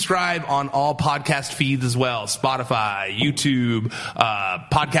sure you subscribe on all podcast feeds as well. Spotify, YouTube,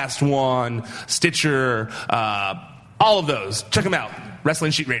 Podcast One, Stitcher, all of those. Check them out.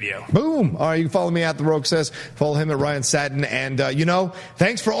 Wrestling Sheet Radio. Boom. All right, you can follow me at The Rogue Says. Follow him at Ryan Satin. And,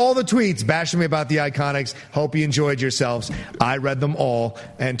 thanks for all the tweets bashing me about the Iconics. Hope you enjoyed yourselves. I read them all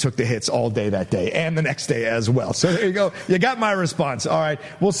and took the hits all day that day and the next day as well. So there you go. You got my response. All right,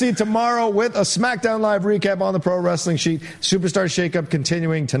 we'll see you tomorrow with a SmackDown Live recap on the Pro Wrestling Sheet. Superstar Shakeup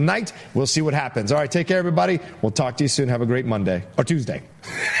continuing tonight. We'll see what happens. All right, take care, everybody. We'll talk to you soon. Have a great Monday or Tuesday.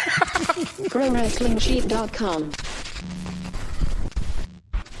 ProWrestlingSheet.com.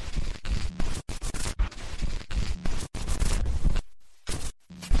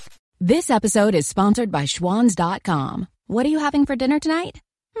 This episode is sponsored by Schwans.com. What are you having for dinner tonight?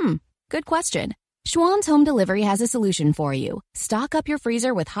 Good question. Schwann's Home Delivery has a solution for you. Stock up your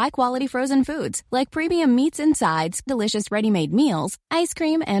freezer with high-quality frozen foods like premium meats and sides, delicious ready-made meals, ice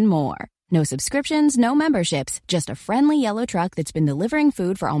cream, and more. No subscriptions, no memberships, just a friendly yellow truck that's been delivering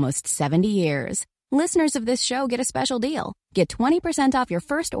food for almost 70 years. Listeners of this show get a special deal. Get 20% off your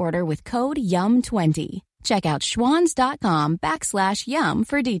first order with code YUM20. Check out schwans.com/yum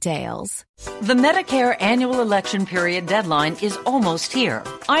for details. The Medicare annual election period deadline is almost here.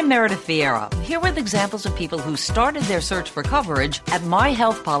 I'm Meredith Vieira, here with examples of people who started their search for coverage at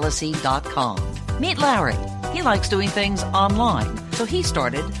myhealthpolicy.com. Meet Larry. He likes doing things online, so he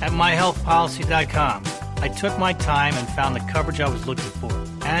started at myhealthpolicy.com. I took my time and found the coverage I was looking for.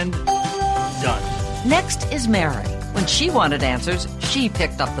 And done. Next is Mary. When she wanted answers, she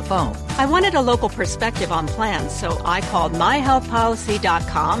picked up the phone. I wanted a local perspective on plans, so I called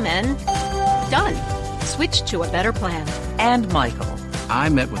myhealthpolicy.com and done. Switched to a better plan. And Michael. I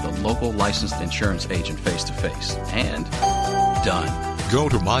met with a local licensed insurance agent face-to-face and done. Go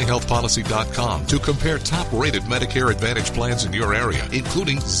to myhealthpolicy.com to compare top-rated Medicare Advantage plans in your area,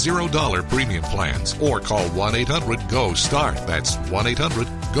 including $0 premium plans. Or call 1-800-GO-START. That's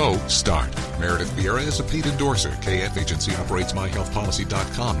 1-800-GO-START. Meredith Vieira is a paid endorser. KF Agency operates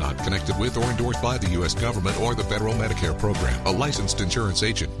myhealthpolicy.com, not connected with or endorsed by the U.S. government or the federal Medicare program. A licensed insurance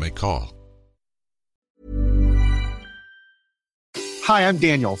agent may call. Hi, I'm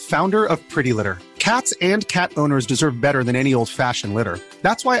Daniel, founder of Pretty Litter. Cats and cat owners deserve better than any old-fashioned litter.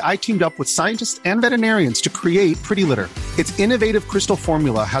 That's why I teamed up with scientists and veterinarians to create Pretty Litter. Its innovative crystal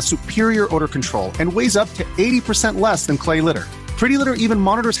formula has superior odor control and weighs up to 80% less than clay litter. Pretty Litter even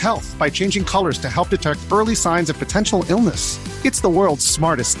monitors health by changing colors to help detect early signs of potential illness. It's the world's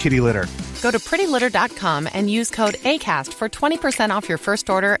smartest kitty litter. Go to prettylitter.com and use code ACAST for 20% off your first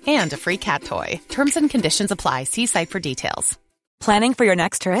order and a free cat toy. Terms and conditions apply. See site for details. Planning for your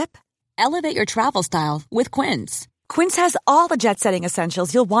next trip? Elevate your travel style with Quince. Quince has all the jet-setting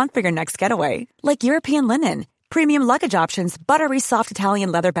essentials you'll want for your next getaway, like European linen, premium luggage options, buttery soft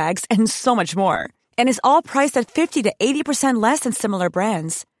Italian leather bags, and so much more. And is all priced at 50 to 80% less than similar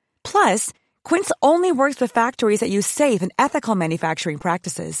brands. Plus, Quince only works with factories that use safe and ethical manufacturing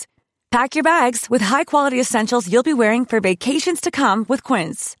practices. Pack your bags with high-quality essentials you'll be wearing for vacations to come with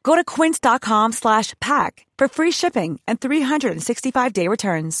Quince. Go to quince.com/pack for free shipping and 365-day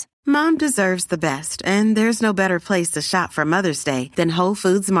returns. Mom deserves the best, and there's no better place to shop for Mother's Day than Whole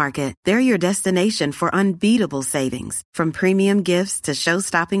Foods Market. They're your destination for unbeatable savings, from premium gifts to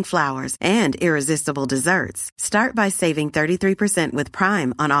show-stopping flowers and irresistible desserts. Start by saving 33% with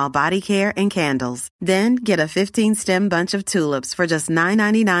Prime on all body care and candles. Then get a 15-stem bunch of tulips for just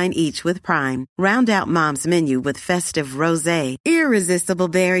 $9.99 each with Prime. Round out Mom's menu with festive rosé, irresistible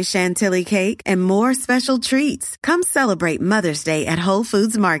berry chantilly cake, and more special treats. Come celebrate Mother's Day at Whole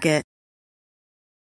Foods Market.